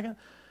just a second,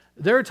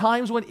 there are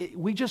times when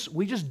we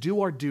just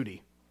do our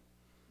duty.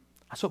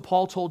 That's what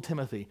Paul told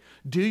Timothy.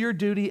 Do your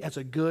duty as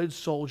a good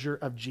soldier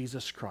of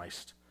Jesus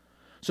Christ.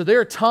 So there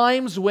are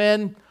times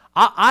when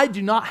I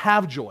do not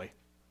have joy.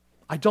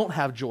 I don't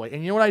have joy.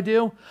 And you know what I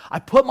do? I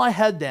put my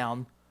head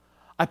down,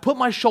 I put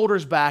my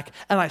shoulders back,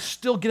 and I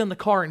still get in the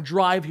car and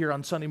drive here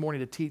on Sunday morning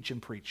to teach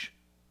and preach.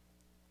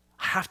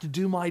 I have to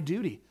do my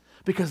duty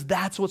because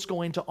that's what's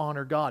going to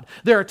honor God.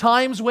 There are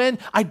times when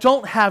I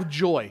don't have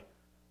joy,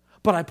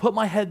 but I put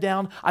my head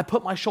down, I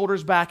put my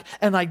shoulders back,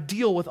 and I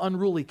deal with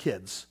unruly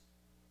kids.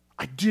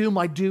 I do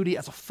my duty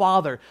as a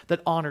father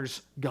that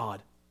honors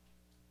God.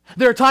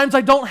 There are times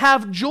I don't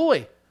have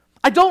joy.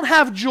 I don't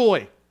have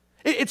joy.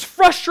 It's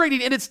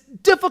frustrating and it's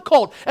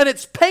difficult and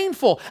it's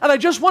painful and I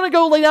just want to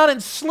go lay down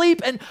and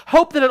sleep and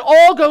hope that it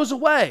all goes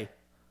away.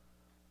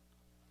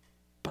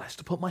 But I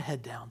still put my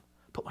head down,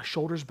 put my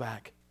shoulders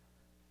back,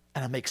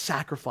 and I make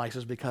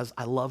sacrifices because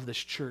I love this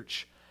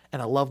church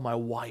and I love my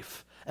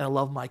wife and I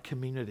love my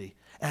community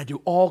and I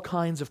do all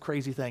kinds of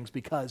crazy things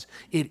because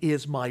it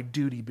is my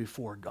duty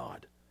before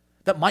God.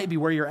 That might be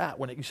where you're at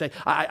when you say,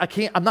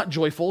 I'm not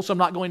joyful, so I'm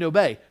not going to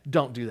obey.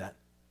 Don't do that.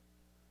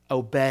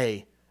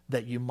 Obey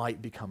that you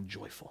might become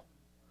joyful.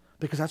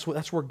 Because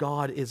that's where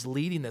God is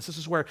leading this. This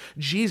is where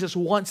Jesus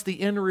wants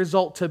the end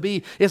result to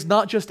be. It's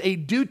not just a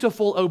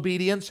dutiful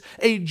obedience,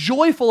 a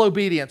joyful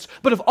obedience.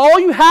 But if all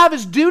you have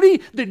is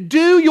duty, then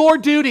do your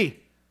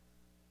duty.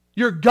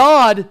 Your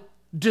God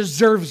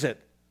deserves it.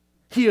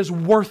 He is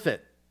worth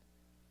it.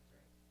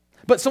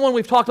 But someone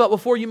we've talked about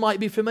before, you might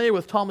be familiar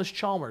with, Thomas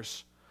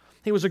Chalmers.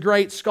 He was a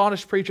great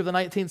Scottish preacher of the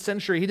 19th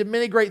century. He did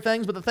many great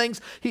things, but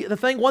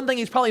one thing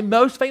he's probably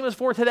most famous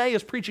for today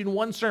is preaching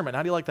one sermon.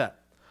 How do you like that?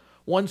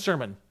 One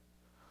sermon.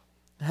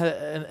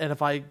 And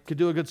if I could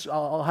do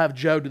I'll have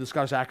Joe do the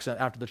Scottish accent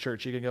after the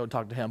church. You can go and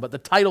talk to him. But the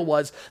title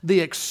was The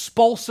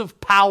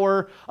Expulsive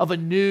Power of a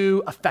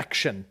New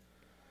Affection.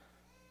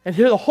 And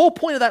here the whole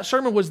point of that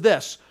sermon was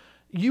this: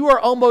 you are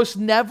almost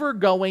never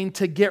going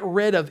to get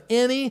rid of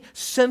any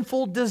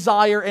sinful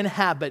desire and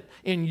habit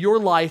in your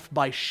life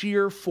by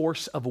sheer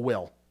force of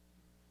will.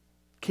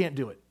 Can't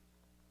do it.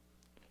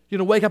 You're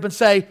going to wake up and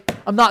say,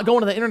 I'm not going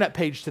to the internet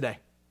page today.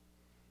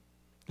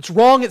 It's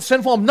wrong, it's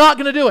sinful, I'm not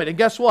going to do it. And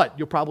guess what?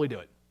 You'll probably do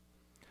it.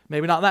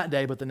 Maybe not that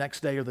day, but the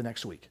next day or the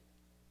next week.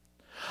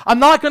 I'm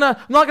not going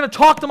to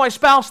talk to my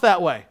spouse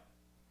that way.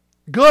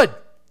 Good,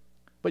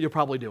 but you'll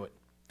probably do it.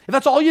 If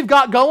that's all you've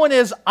got going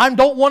is, I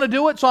don't want to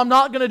do it, so I'm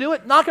not going to do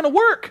it, not going to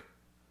work.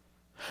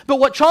 But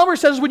what Chalmers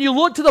says, when you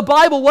look to the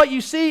Bible, what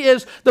you see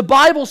is the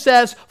Bible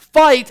says,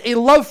 fight a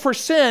love for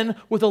sin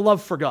with a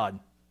love for God.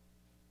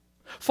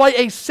 Fight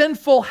a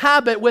sinful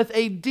habit with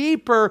a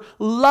deeper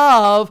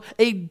love,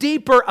 a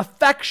deeper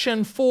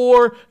affection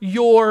for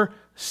your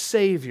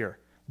Savior.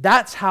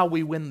 That's how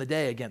we win the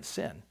day against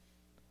sin.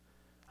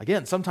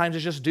 Again, sometimes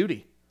it's just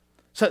duty.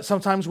 So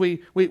sometimes we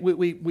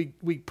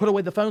put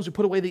away the phones, we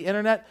put away the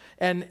internet,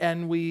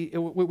 and we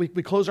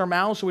close our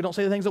mouths so we don't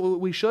say the things that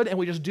we should, and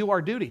we just do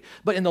our duty.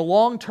 But in the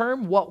long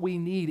term, what we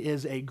need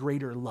is a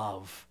greater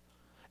love,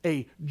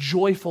 a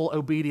joyful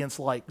obedience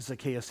like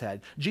Zacchaeus had.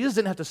 Jesus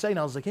didn't have to say,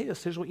 now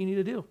Zacchaeus, here's what you need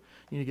to do.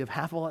 You need to give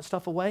half of all that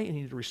stuff away, and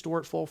you need to restore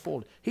it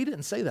full-fold. He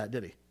didn't say that,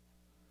 did he?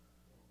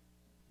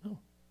 No.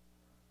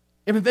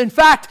 In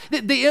fact,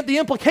 the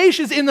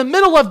implications in the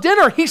middle of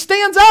dinner, he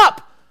stands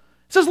up.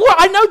 Says, Lord,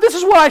 I know this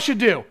is what I should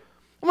do.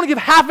 I'm going to give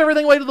half of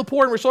everything away to the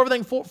poor and restore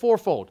everything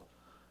fourfold.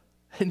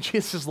 And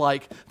Jesus is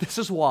like, this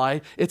is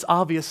why it's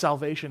obvious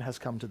salvation has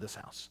come to this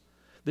house.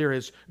 There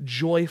is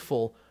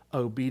joyful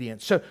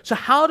obedience. So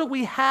how do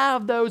we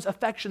have those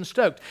affections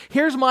stoked?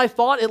 Here's my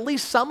thought, at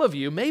least some of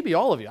you, maybe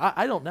all of you,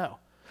 I don't know.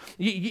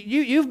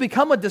 You've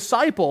become a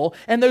disciple,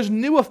 and those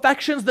new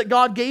affections that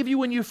God gave you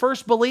when you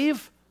first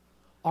believe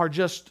are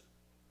just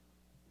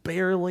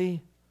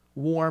barely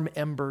warm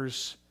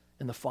embers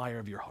in the fire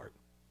of your heart.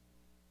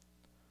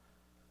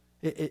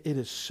 It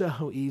is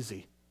so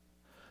easy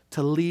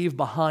to leave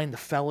behind the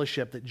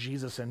fellowship that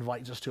Jesus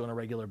invites us to on a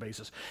regular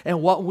basis.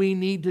 And what we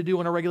need to do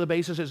on a regular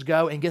basis is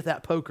go and get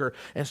that poker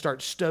and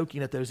start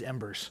stoking at those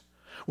embers.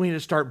 We need to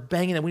start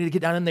banging it. We need to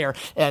get down in there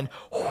and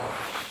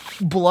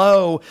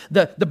blow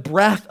the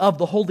breath of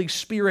the Holy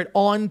Spirit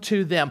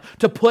onto them,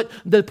 to put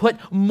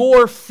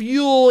more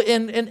fuel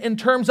in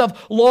terms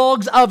of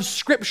logs of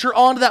Scripture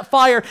onto that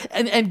fire,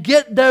 and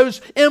get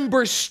those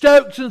embers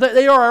stoked so that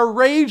they are a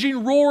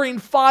raging, roaring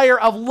fire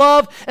of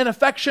love and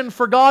affection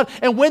for God.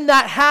 And when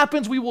that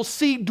happens, we will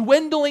see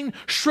dwindling,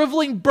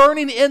 shriveling,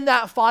 burning in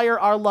that fire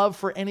our love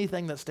for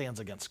anything that stands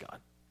against God.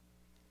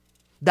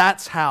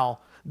 That's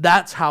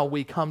how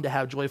we come to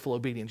have joyful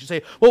obedience. You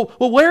say, well,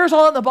 where's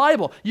all in the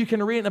Bible? You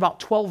can read in about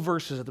 12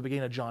 verses at the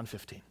beginning of John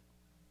 15.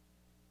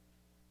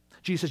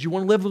 Jesus says, you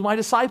want to live with my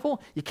disciple?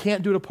 You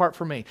can't do it apart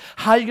from me.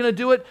 How are you going to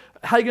do it?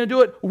 How are you going to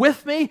do it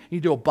with me? You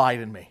do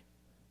abide in me.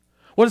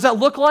 What does that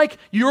look like?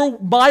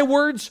 My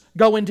words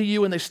go into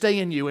you and they stay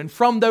in you. And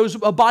from those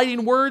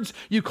abiding words,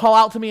 you call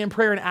out to me in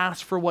prayer and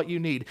ask for what you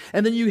need.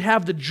 And then you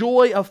have the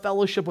joy of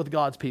fellowship with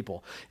God's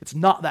people. It's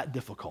not that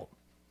difficult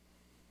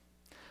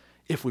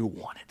if we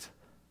want it.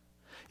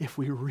 If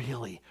we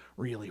really,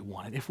 really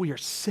want it. If we are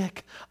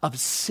sick of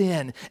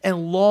sin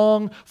and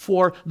long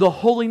for the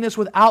holiness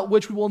without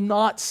which we will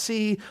not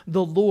see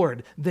the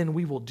Lord, then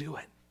we will do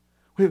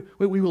it.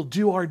 We will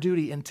do our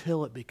duty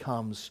until it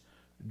becomes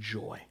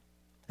joy.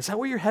 Is that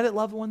where you're headed,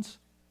 loved ones?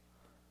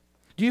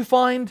 Do you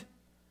find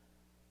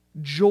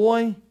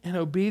joy and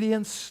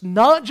obedience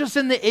not just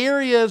in the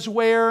areas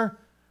where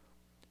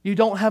you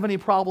don't have any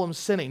problems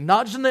sinning,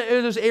 not just in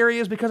those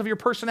areas because of your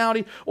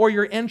personality or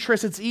your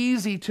interests? It's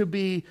easy to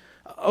be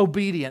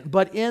obedient,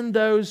 but in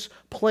those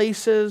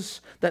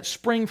places that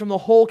spring from the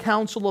whole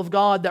counsel of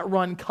God that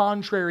run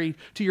contrary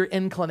to your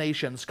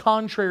inclinations,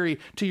 contrary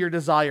to your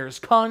desires,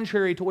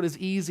 contrary to what is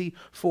easy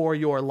for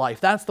your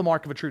life. That's the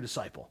mark of a true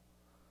disciple.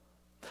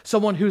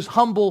 Someone whose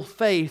humble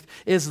faith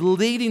is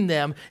leading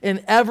them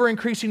in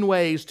ever-increasing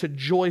ways to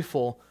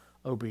joyful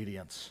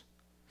obedience.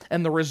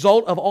 And the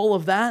result of all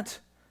of that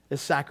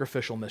is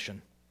sacrificial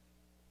mission.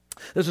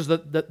 This is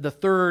the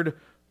third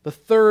The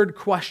third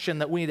question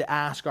that we need to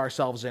ask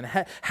ourselves in,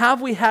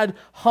 have we had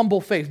humble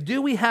faith?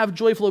 Do we have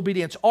joyful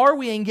obedience? Are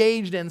we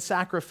engaged in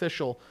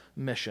sacrificial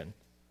mission?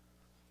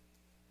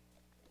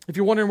 If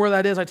you're wondering where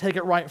that is, I take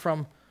it right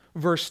from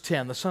verse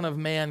 10. The Son of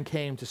Man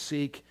came to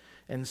seek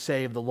and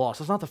save the lost.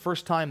 That's not the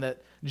first time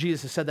that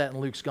Jesus has said that in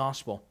Luke's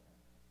gospel.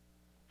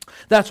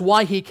 That's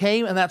why he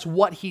came, and that's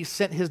what he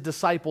sent his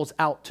disciples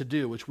out to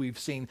do, which we've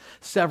seen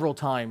several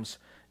times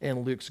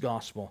in Luke's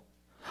gospel.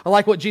 I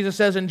like what Jesus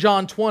says in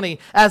John 20,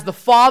 as the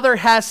Father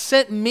has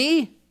sent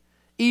me,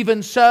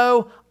 even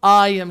so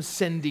I am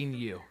sending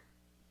you.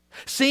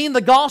 Seeing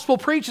the gospel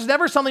preached is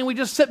never something we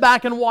just sit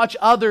back and watch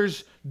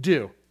others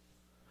do.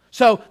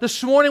 So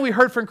this morning we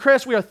heard from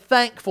Chris, we are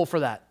thankful for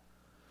that.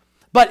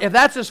 But if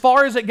that's as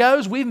far as it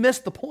goes, we've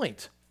missed the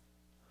point.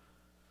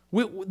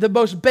 The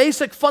most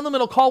basic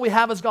fundamental call we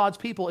have as God's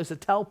people is to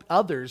tell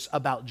others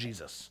about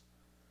Jesus.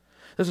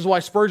 This is why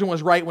Spurgeon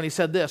was right when he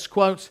said this,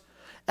 quote,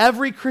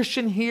 every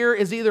Christian here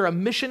is either a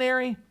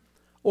missionary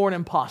or an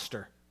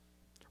imposter.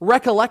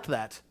 Recollect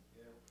that.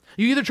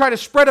 You either try to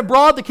spread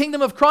abroad the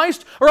kingdom of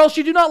Christ or else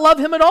you do not love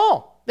him at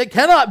all. It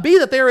cannot be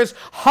that there is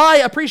high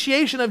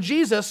appreciation of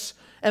Jesus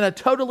and a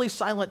totally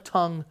silent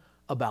tongue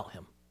about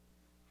him.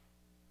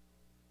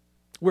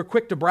 We're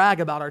quick to brag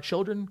about our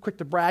children, quick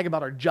to brag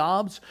about our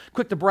jobs,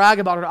 quick to brag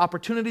about our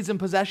opportunities and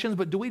possessions,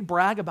 but do we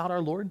brag about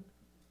our Lord? Do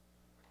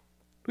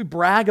we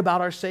brag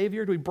about our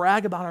Savior? Do we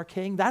brag about our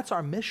King? That's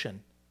our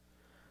mission.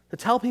 To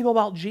tell people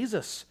about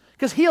Jesus,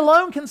 because he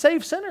alone can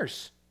save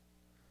sinners.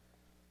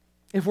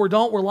 If we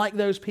don't, we're like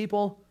those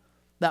people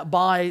that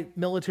buy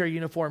military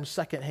uniforms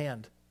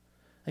secondhand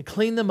and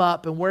clean them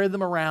up and wear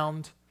them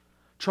around,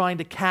 trying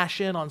to cash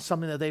in on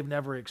something that they've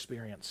never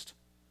experienced.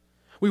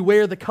 We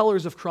wear the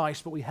colors of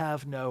Christ, but we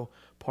have no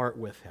part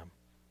with him.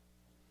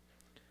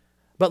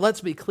 But let's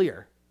be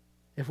clear.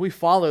 If we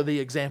follow the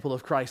example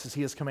of Christ as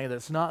he has commanded,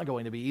 it's not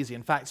going to be easy.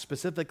 In fact,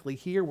 specifically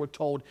here, we're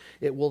told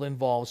it will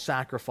involve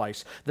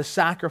sacrifice. The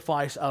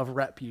sacrifice of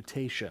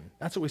reputation.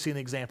 That's what we see in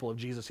the example of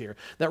Jesus here.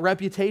 That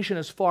reputation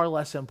is far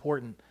less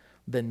important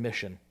than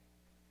mission.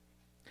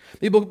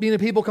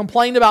 People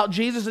complained about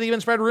Jesus and even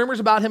spread rumors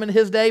about him in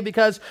his day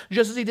because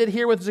just as he did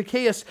here with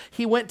Zacchaeus,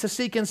 he went to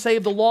seek and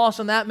save the lost,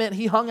 and that meant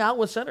he hung out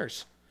with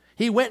sinners.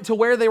 He went to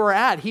where they were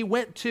at. He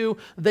went to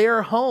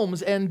their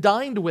homes and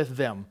dined with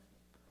them.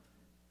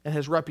 And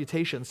his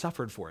reputation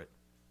suffered for it.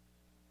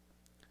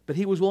 But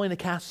he was willing to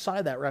cast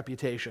aside that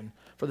reputation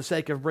for the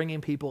sake of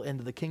bringing people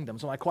into the kingdom.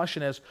 So my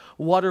question is,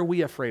 what are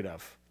we afraid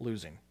of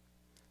losing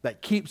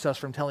that keeps us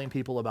from telling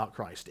people about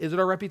Christ? Is it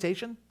our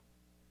reputation?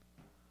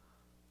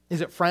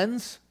 Is it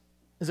friends?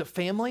 Is it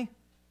family?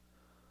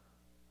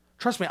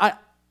 Trust me,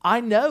 I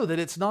know that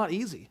it's not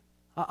easy.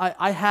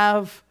 I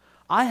have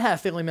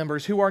family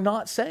members who are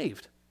not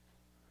saved.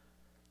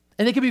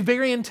 And it can be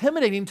very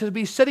intimidating to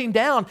be sitting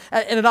down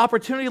at an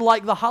opportunity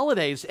like the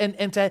holidays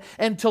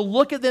and to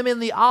look at them in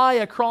the eye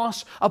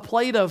across a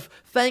plate of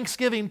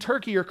Thanksgiving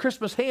turkey or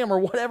Christmas ham or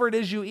whatever it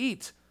is you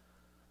eat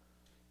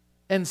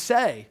and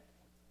say,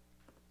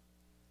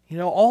 you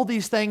know, all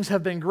these things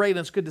have been great and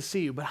it's good to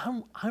see you, but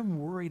I'm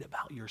worried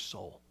about your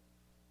soul.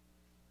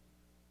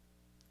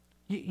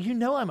 You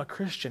know I'm a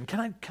Christian.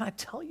 Can I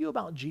tell you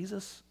about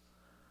Jesus?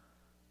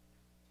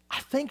 I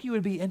think you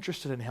would be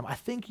interested in him. I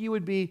think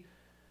you'd be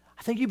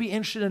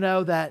interested to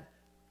know that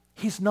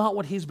he's not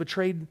what he's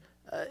portrayed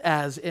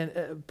as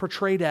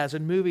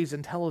in movies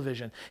and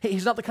television.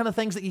 He's not the kind of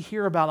things that you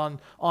hear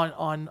about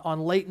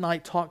on late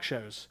night talk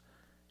shows.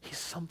 He's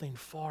something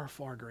far,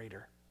 far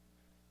greater.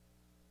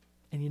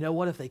 And you know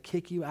what? If they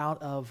kick you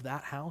out of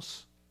that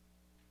house,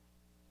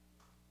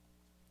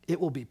 it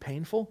will be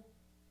painful.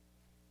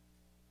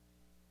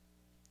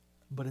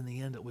 But in the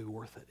end, it will be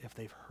worth it if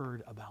they've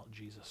heard about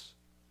Jesus.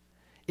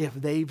 If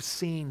they've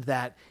seen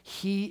that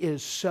he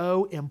is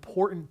so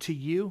important to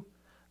you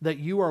that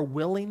you are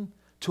willing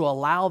to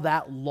allow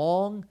that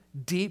long,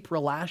 deep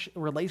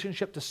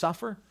relationship to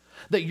suffer,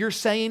 that you're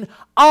saying,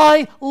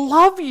 I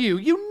love you.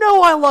 You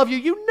know I love you.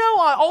 You know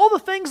all the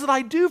things that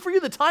I do for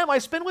you, the time I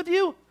spend with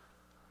you,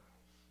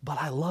 but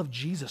I love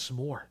Jesus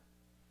more.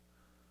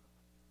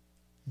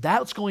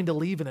 That's going to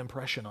leave an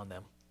impression on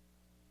them.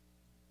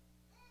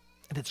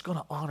 And it's going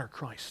to honor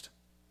Christ.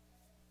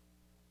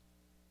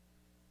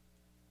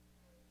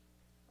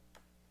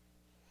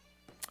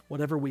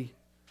 Whatever we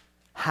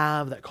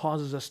have that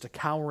causes us to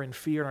cower in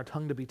fear and our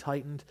tongue to be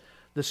tightened,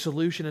 the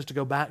solution is to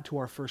go back to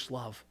our first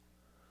love.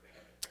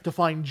 To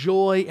find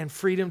joy and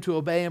freedom to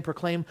obey and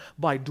proclaim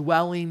by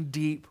dwelling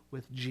deep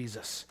with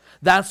Jesus.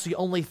 That's the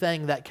only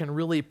thing that can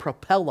really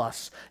propel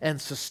us and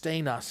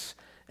sustain us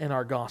in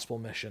our gospel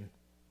mission.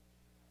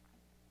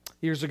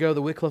 Years ago,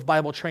 the Wycliffe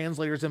Bible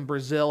translators in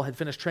Brazil had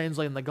finished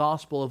translating the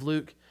Gospel of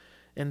Luke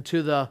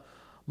into the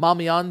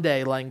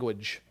Mamiande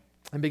language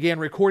and began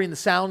recording the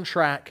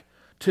soundtrack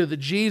to the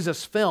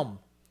Jesus film.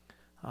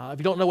 If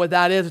you don't know what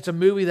that is, it's a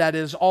movie that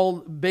is all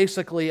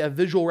basically a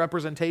visual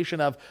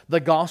representation of the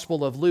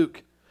Gospel of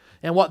Luke.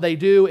 And what they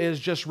do is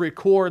just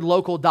record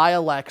local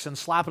dialects and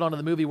slap it onto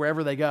the movie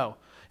wherever they go.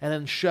 and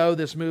then show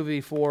this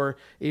movie for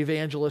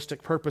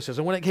evangelistic purposes.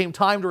 And when it came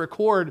time to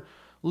record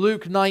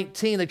Luke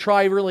 19, they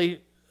tried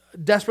really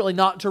desperately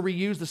not to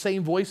reuse the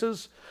same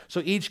voices.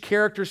 So each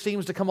character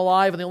seems to come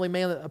alive, and the only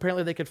man that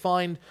apparently they could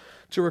find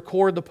to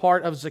record the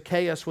part of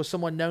Zacchaeus was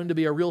someone known to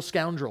be a real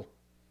scoundrel.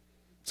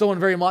 Someone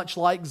very much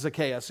like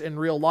Zacchaeus in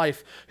real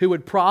life, who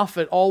would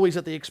profit always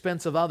at the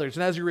expense of others.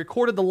 And as he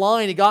recorded the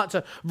line, he got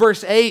to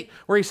verse 8,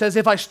 where he says,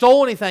 if I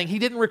stole anything, he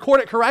didn't record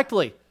it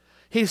correctly.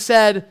 He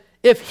said,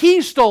 if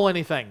he stole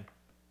anything.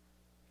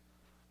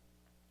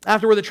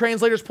 Afterward, the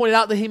translators pointed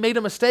out that he made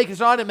a mistake. He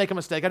said, I didn't make a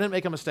mistake.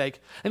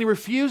 And he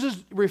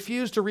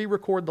refused to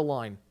re-record the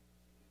line.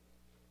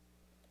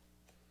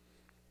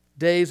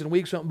 Days and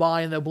weeks went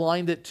by, and though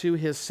blinded to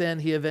his sin,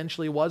 he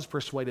eventually was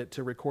persuaded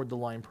to record the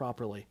line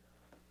properly.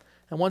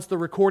 And once the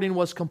recording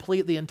was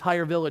complete, the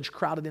entire village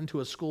crowded into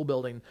a school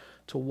building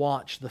to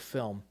watch the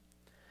film.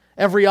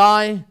 Every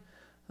eye,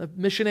 the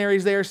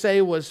missionaries there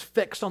say, was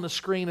fixed on the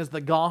screen as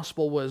the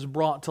gospel was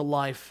brought to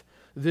life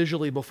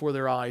visually before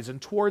their eyes. And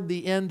toward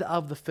the end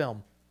of the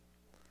film,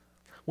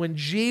 when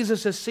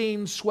Jesus is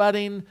seen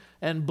sweating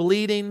and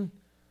bleeding,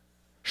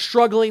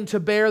 struggling to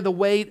bear the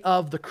weight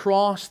of the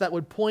cross that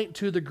would point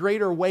to the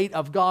greater weight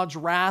of God's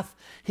wrath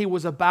he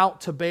was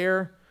about to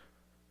bear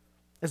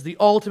as the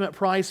ultimate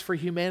price for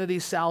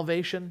humanity's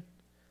salvation,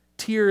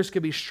 tears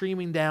could be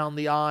streaming down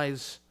the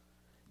eyes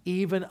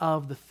even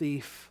of the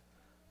thief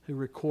who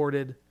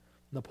recorded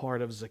the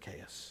part of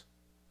Zacchaeus.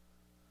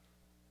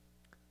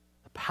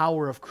 The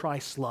power of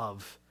Christ's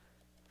love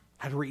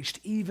had reached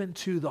even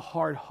to the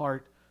hard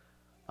heart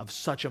of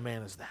such a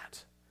man as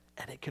that,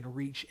 and it can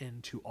reach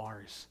into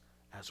ours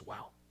as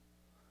well.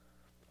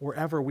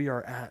 Wherever we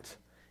are at,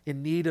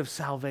 in need of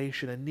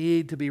salvation, in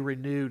need to be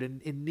renewed,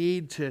 and in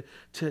need to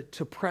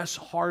press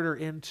harder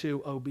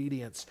into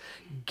obedience,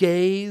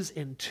 gaze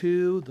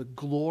into the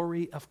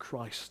glory of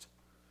Christ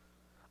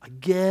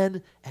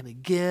again and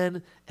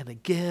again and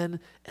again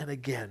and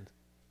again,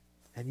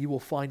 and you will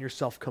find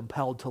yourself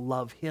compelled to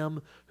love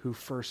him who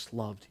first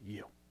loved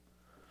you.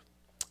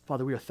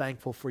 Father, we are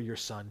thankful for your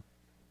Son.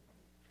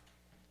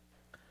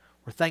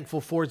 We're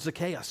thankful for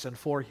Zacchaeus and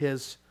for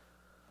his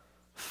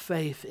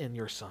faith in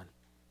your Son.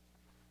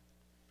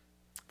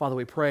 Father,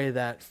 we pray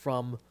that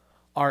from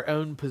our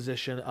own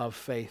position of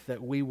faith,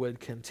 that we would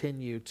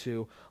continue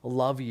to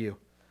love you,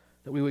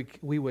 that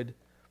we would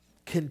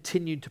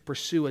continue to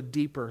pursue a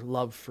deeper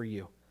love for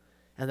you,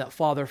 and that,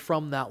 Father,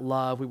 from that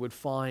love we would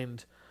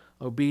find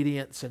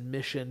obedience and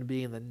mission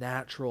being the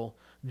natural,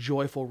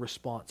 joyful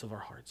response of our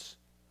hearts.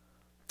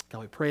 God,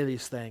 we pray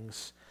these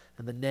things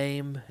in the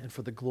name and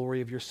for the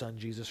glory of your Son,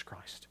 Jesus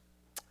Christ.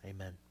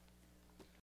 Amen.